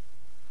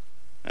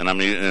 and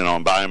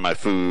I'm buying my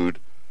food,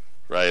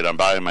 right? I'm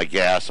buying my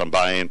gas. I'm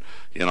buying,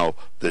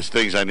 there's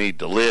things I need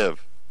to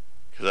live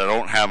because I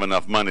don't have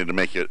enough money to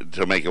make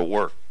it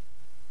work.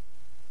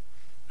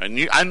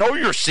 And I know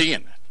you're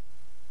seeing it.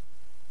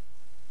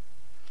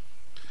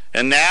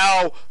 And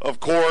now,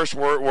 of course,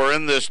 we're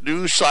in this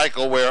new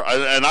cycle where,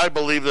 and I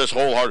believe this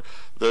wholeheartedly,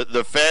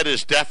 the Fed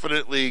is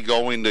definitely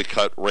going to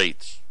cut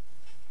rates.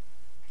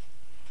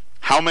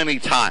 How many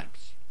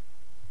times?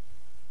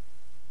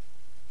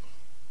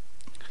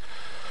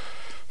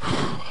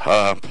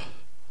 I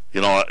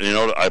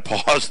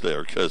paused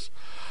there because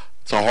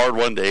it's a hard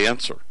one to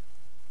answer.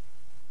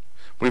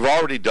 We've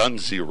already done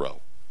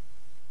 0.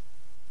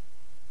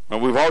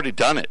 And we've already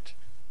done it.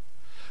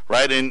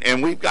 Right?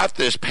 And we've got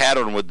this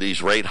pattern with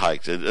these rate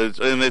hikes.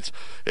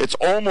 It's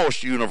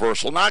almost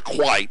universal. Not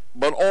quite,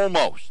 but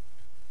almost.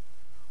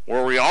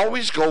 Where we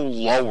always go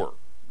lower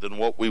than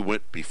what we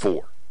went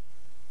before.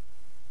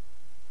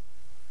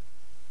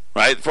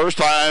 Right? First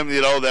time,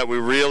 that we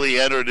really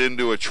entered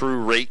into a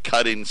true rate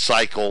cutting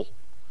cycle,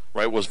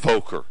 right, was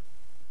Volcker.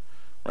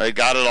 Right?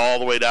 Got it all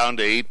the way down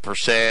to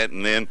 8%,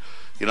 and then,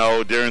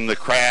 during the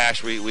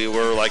crash, we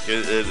were like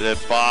at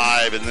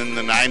 5, and then in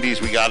the 90s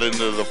we got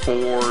into the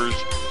 4s.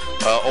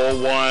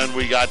 01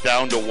 we got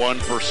down to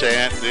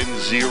 1%, then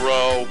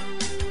 0.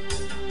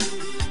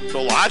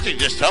 So logic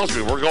just tells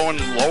me we're going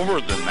lower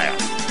than that.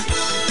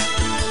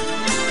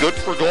 Good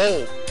for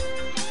gold.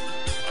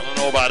 I don't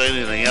know about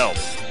anything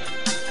else.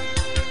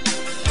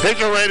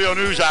 Patriot Radio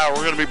News Hour.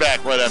 We're going to be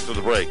back right after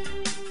the break.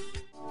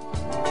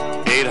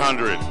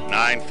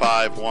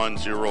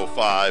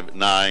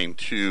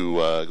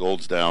 800-951-0592.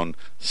 Gold's down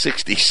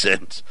 60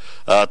 cents.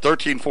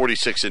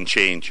 1346 and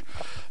change.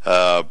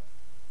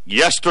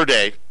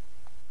 Yesterday,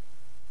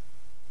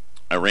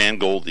 I ran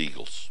Gold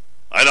Eagles.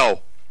 I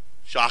know.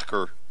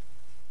 Shocker.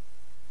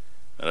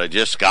 And I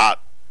just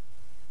got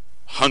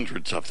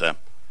hundreds of them.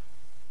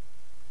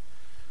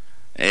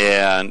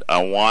 And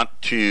I want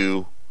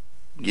to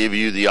give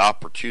you the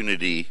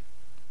opportunity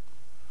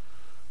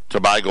to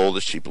buy gold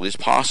as cheaply as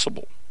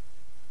possible.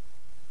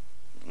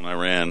 And I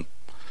ran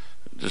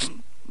just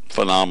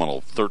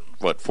phenomenal.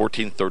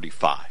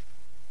 1435.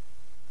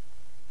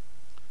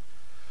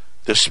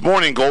 This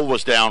morning, gold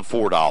was down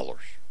 $4.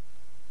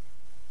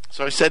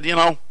 So I said,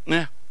 I'm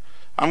going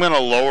to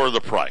lower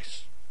the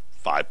price.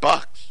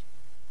 $5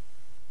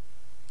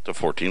 to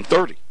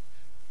 $14.30.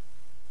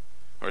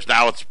 Whereas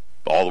now it's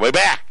all the way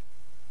back.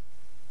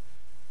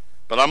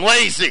 But I'm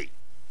lazy.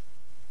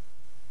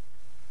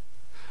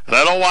 And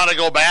I don't want to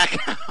go back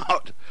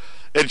out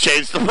and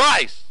change the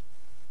price.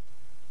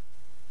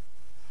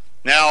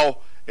 Now,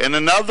 in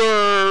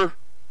another,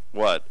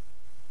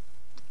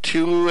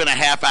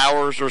 2.5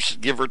 hours or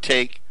give or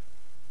take,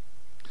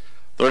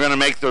 they're going to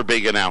make their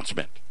big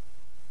announcement.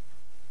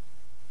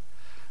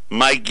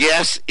 My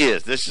guess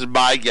is, this is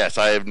my guess,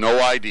 I have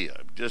no idea,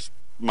 just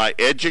my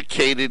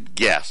educated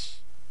guess,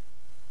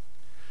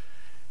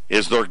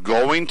 is they're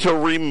going to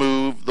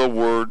remove the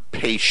word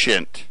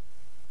patient,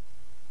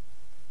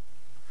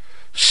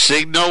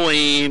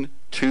 signaling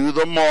to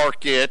the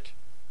market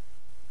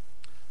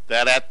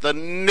that at the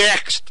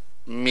next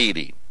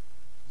meeting,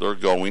 they're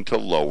going to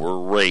lower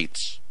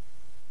rates.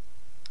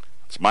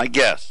 That's my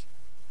guess.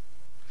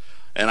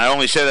 And I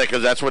only say that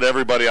because that's what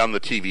everybody on the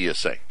TV is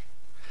saying.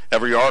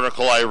 Every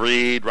article I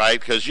read, right?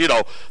 Because,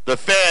 the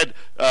Fed,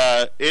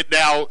 it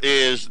now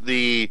is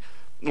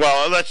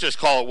let's just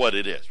call it what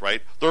it is,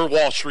 right? They're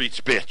Wall Street's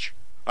bitch.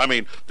 I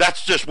mean,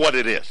 that's just what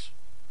it is.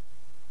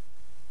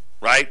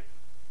 Right?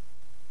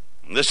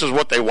 And this is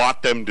what they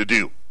want them to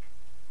do.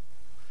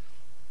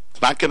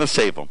 It's not going to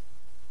save them.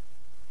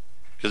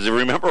 Because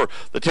remember,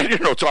 the 10-year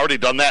note's already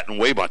done that and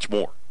way much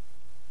more.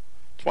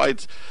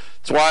 That's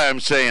why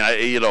I'm saying,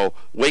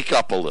 wake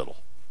up a little,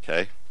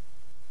 okay?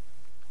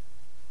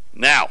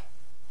 Now,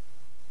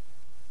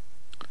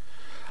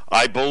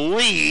 I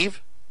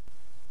believe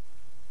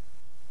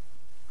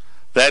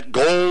that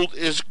gold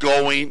is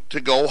going to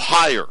go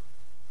higher.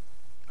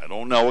 I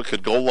don't know. It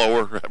could go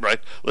lower, right?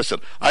 Listen,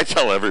 I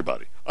tell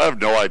everybody, I have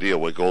no idea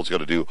what gold's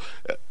going to do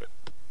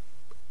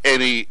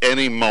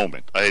any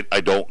moment.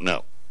 I don't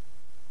know.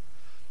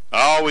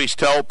 I always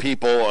tell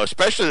people,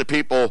 especially the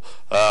people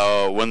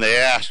when they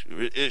ask,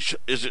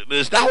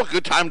 is now a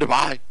good time to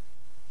buy?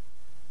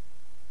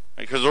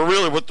 Because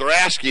really what they're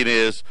asking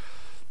is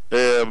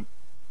going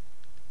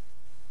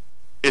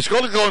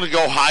to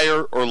go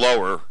higher or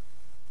lower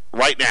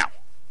right now?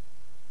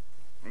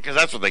 Because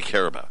that's what they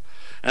care about.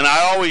 And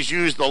I always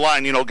use the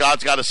line,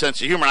 God's got a sense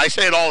of humor. And I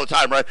say it all the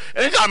time, right?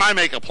 Anytime I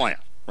make a plan,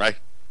 right?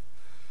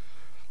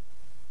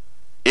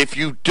 If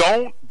you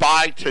don't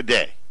buy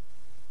today,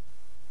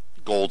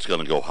 gold's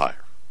going to go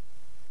higher.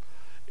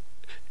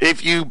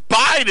 If you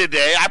buy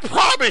today, I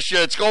promise you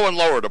it's going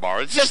lower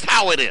tomorrow. It's just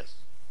how it is.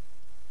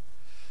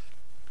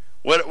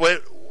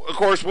 Of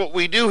course, what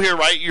we do here,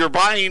 right, you're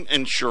buying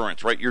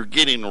insurance, right? You're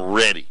getting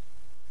ready.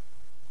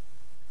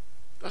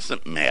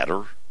 Doesn't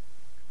matter.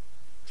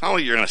 It's not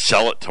like you're going to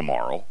sell it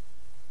tomorrow.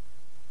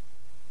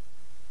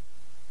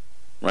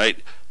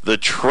 Right? The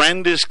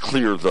trend is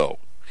clear, though.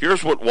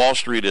 Here's what Wall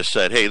Street has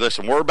said. Hey,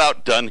 listen, we're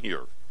about done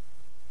here.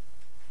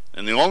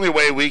 And the only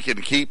way we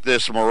can keep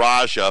this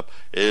mirage up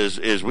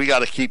is we got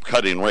to keep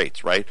cutting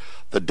rates, right?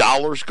 The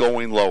dollar's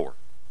going lower.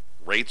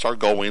 Rates are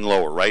going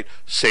lower, right?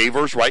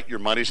 Savers, right? Your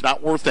money's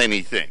not worth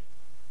anything.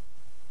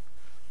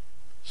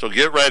 So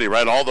get ready,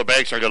 right? All the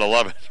banks are going to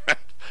love it, right?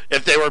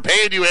 If they were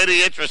paying you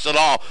any interest at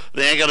all,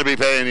 they ain't going to be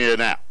paying you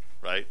now,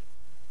 right?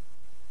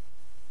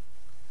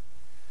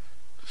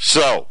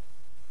 So,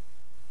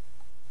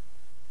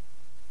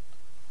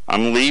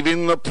 I'm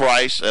leaving the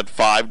price at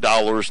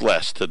 $5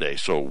 less today.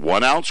 So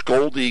 1 ounce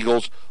gold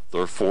Eagles,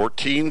 they're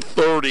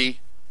 $14.30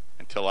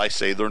 until I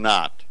say they're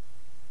not.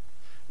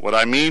 What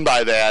I mean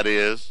by that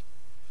is,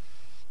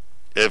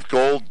 if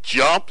gold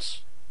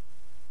jumps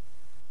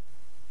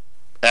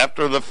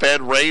after the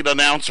Fed rate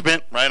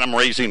announcement, right, I'm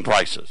raising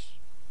prices.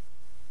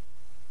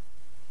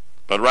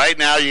 But right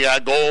now you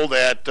got gold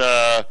at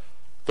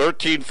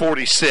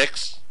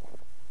 $13.46.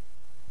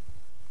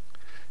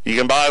 You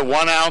can buy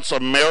 1 ounce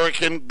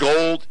American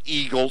Gold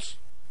Eagles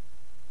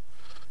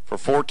for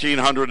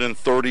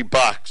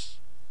 $1,430.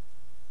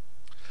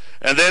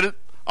 And then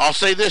I'll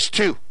say this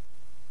too.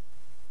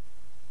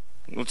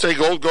 Let's say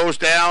gold goes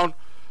down,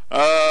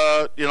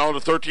 to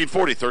 $13.40,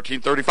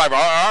 $13.35.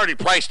 I already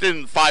priced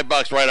in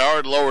 $5, right? I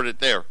already lowered it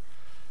there.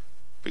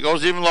 If it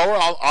goes even lower,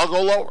 I'll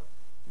go lower.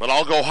 But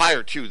I'll go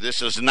higher too.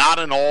 This is not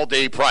an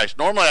all-day price.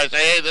 Normally I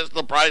say, hey, this is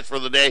the price for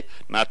the day.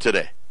 Not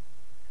today.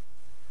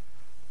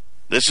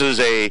 This is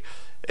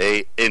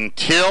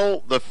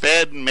until the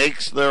Fed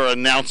makes their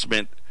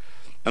announcement.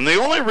 And the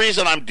only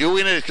reason I'm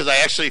doing it is because I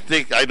actually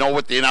think I know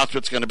what the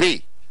announcement's going to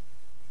be.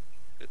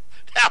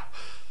 Now,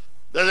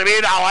 does it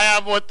mean I'll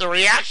have what the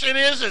reaction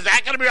is? Is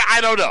that going to be? I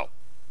don't know.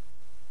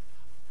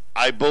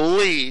 I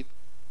believe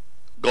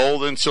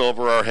gold and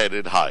silver are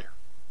headed higher.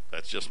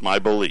 That's just my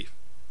belief.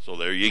 So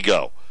there you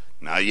go.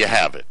 Now you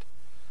have it.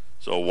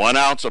 So 1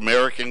 ounce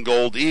American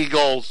Gold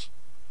Eagles.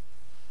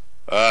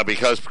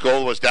 Because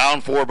gold was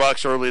down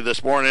 $4 early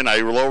this morning, I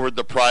lowered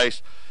the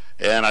price,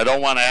 and I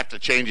don't want to have to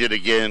change it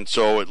again.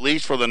 So at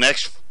least for the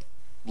next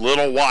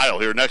little while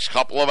here, next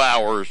couple of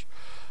hours,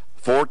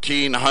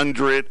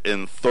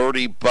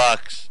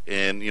 $1,430.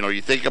 And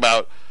you think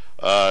about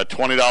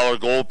 $20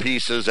 gold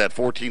pieces at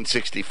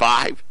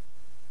 $14.65.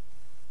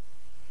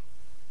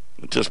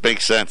 It just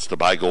makes sense to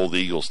buy gold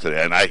Eagles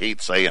today, and I hate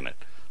saying it.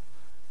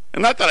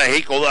 And not that I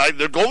hate gold.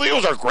 The gold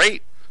Eagles are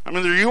great. I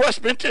mean, they're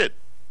U.S. minted.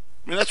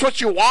 I mean, that's what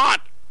you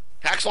want.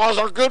 Tax laws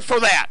are good for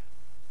that.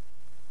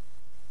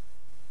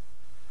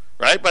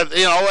 Right? But,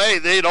 hey,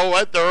 you know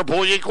what? They're a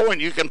bullion coin.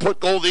 You can put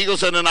gold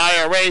Eagles in an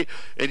IRA,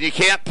 and you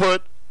can't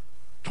put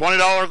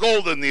 $20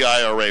 gold in the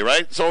IRA,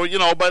 right? So,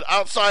 but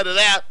outside of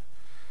that,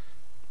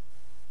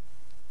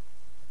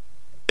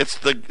 it's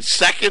the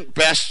second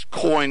best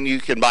coin you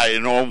can buy.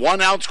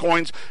 1 ounce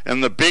coins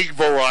and the big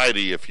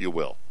variety, if you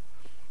will.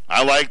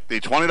 I like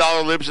the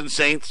 $20 Libs and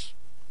Saints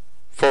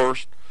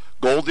first,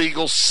 Gold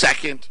Eagles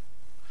second,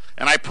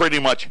 and I pretty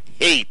much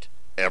hate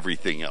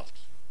everything else.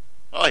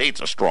 Well,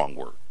 hate's a strong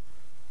word.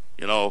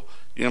 You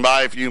can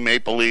buy a few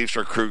Maple Leafs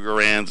or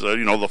Krugerrands,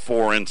 the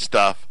foreign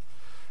stuff.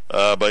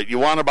 But you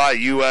want to buy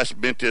U.S.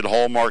 minted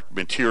hallmark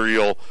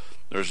material.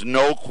 There's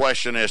no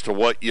question as to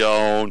what you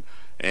own.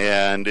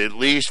 And at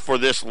least for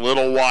this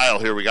little while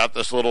here, we got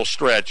this little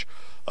stretch.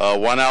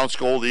 1 ounce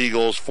Gold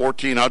Eagles,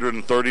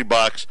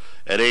 $1,430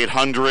 at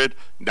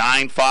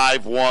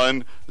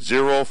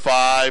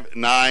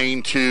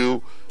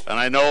 800-951-0592. And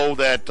I know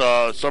that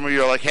some of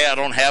you are like, hey, I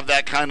don't have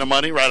that kind of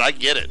money. Right, I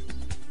get it.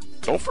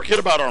 Don't forget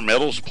about our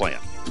metals plan.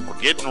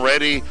 We're getting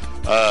ready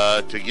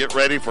to get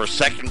ready for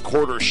second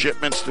quarter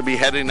shipments to be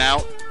heading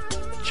out.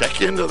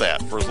 Check into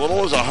that. For as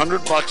little as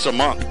 $100 a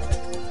month,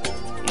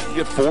 you can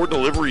get 4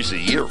 deliveries a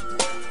year.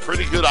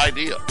 Pretty good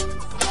idea.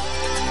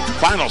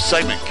 Final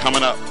segment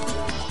coming up.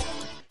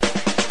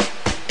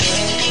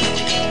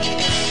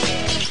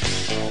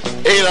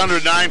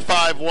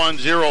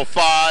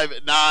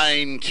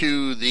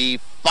 800-951-0592, the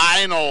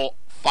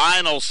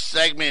final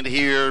segment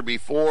here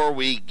before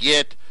we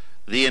get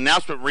the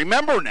announcement.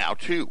 Remember now,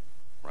 too,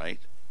 right?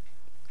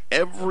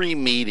 Every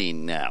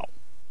meeting now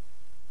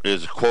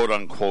is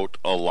quote-unquote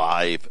a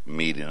live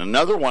meeting.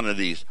 Another one of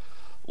these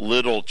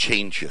little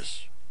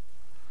changes.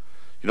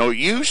 You know, it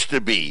used to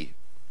be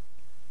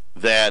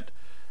that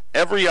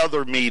every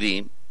other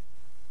meeting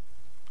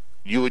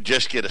you would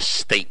just get a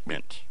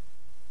statement.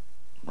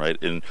 Right,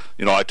 and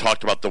you know I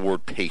talked about the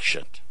word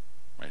patient.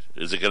 Right,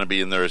 is it going to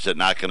be in there? Is it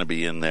not going to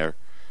be in there?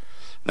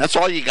 And that's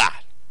all you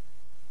got.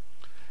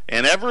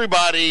 And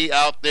everybody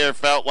out there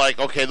felt like,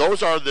 okay,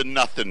 those are the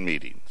nothing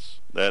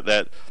meetings.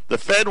 That the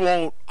Fed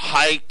won't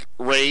hike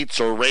rates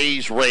or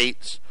raise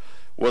rates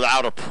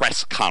without a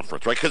press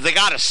conference, right? Because they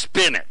got to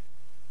spin it.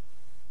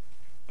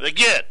 But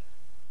again,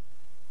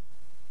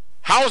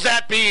 how's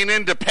that being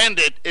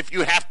independent if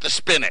you have to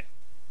spin it?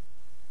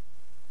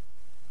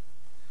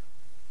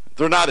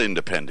 They're not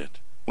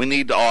independent. We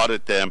need to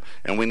audit them,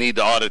 and we need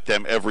to audit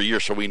them every year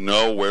so we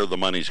know where the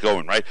money's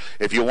going, right?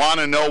 If you want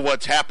to know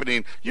what's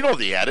happening, you know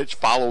the adage,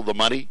 follow the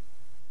money,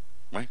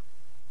 right?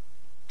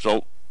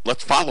 So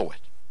let's follow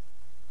it.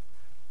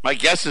 My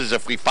guess is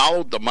if we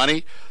followed the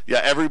money, yeah,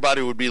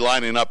 everybody would be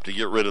lining up to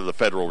get rid of the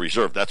Federal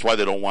Reserve. That's why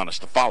they don't want us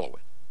to follow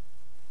it.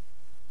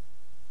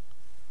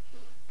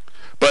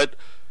 But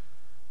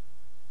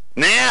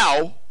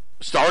now,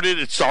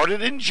 it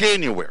started in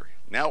January.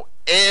 Now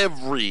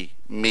every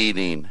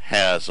meeting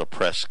has a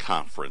press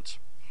conference.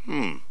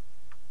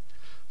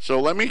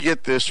 So let me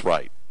get this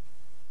right.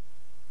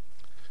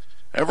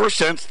 Ever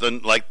since the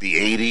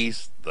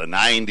 80s, the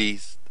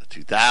 90s, the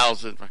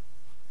 2000s,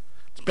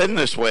 it's been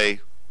this way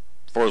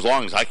for as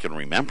long as I can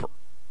remember.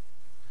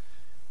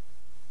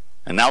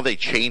 And now they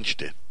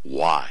changed it.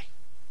 Why?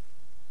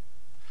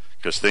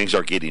 Because things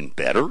are getting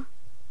better?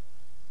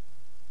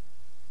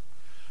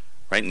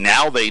 Right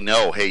now they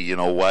know, hey, you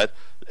know what?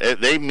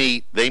 They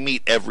meet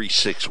every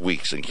 6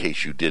 weeks, in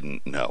case you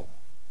didn't know.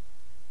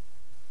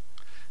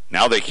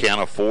 Now they can't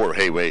afford,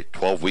 hey, wait,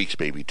 12 weeks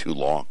may be too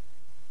long.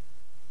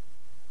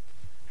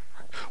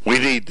 We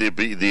need to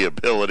be the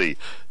ability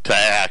to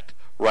act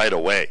right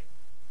away.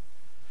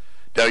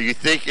 Now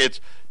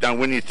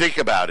when you think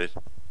about it,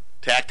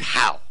 to act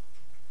how?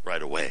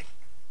 Right away.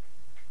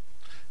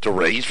 To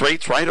raise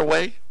rates right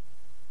away?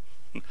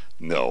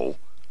 No.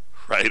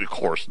 Right? Of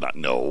course not.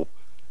 No.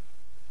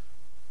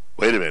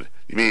 Wait a minute.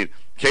 You mean in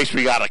case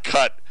we got to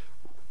cut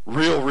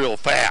real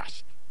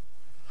fast?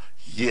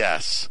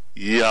 Yes.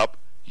 Yep.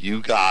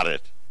 You got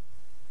it.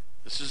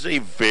 This is a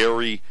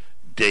very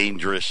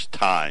dangerous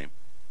time.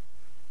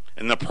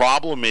 And the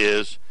problem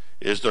is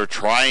they're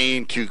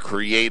trying to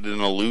create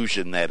an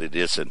illusion that it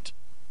isn't.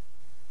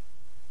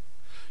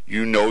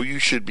 You know you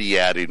should be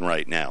adding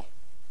right now.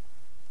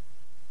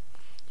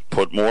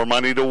 Put more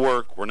money to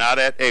work. We're not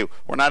at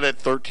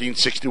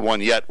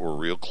 1361 yet. We're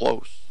real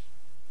close.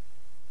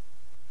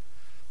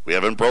 We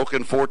haven't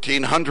broken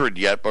 1,400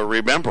 yet, but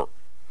remember,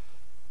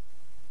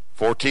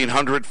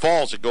 1,400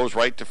 falls, it goes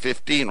right to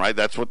 15, right?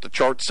 That's what the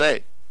charts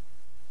say.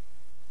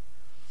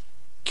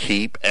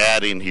 Keep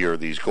adding here.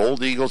 These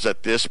gold eagles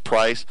at this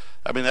price,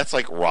 I mean, that's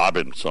like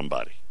robbing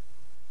somebody.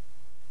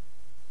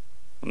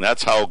 And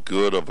that's how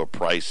good of a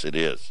price it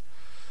is.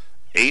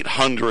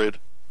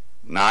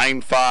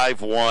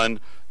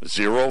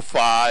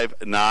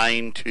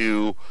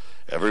 800-951-0592.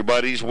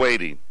 Everybody's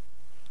waiting.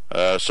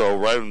 So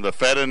right when the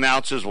Fed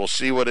announces, we'll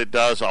see what it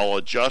does. I'll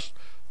adjust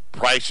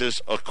prices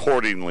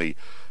accordingly.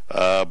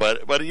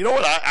 But you know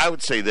what? I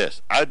would say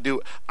this. I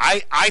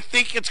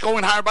think it's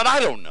going higher, but I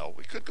don't know.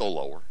 It could go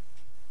lower.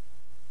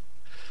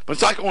 But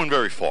it's not going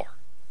very far.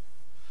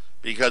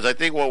 Because I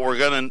think what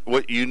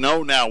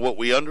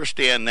we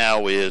understand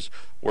now is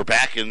we're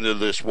back into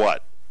this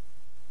what?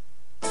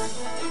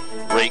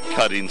 Rate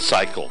cutting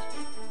cycle.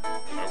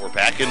 Right, we're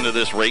back into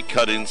this rate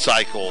cutting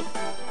cycle.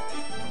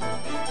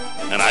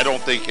 And I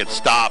don't think it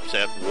stops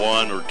at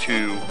 1 or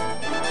 2.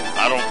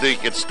 I don't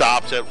think it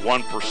stops at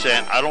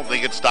 1%. I don't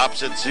think it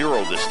stops at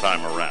 0 this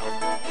time around.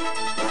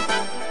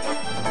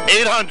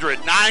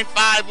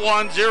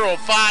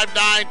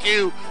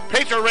 800-951-0592.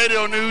 Patriot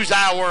Radio News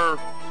Hour.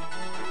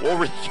 We'll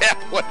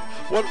recap what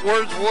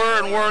words were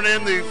and weren't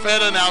in the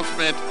Fed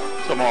announcement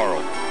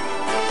tomorrow.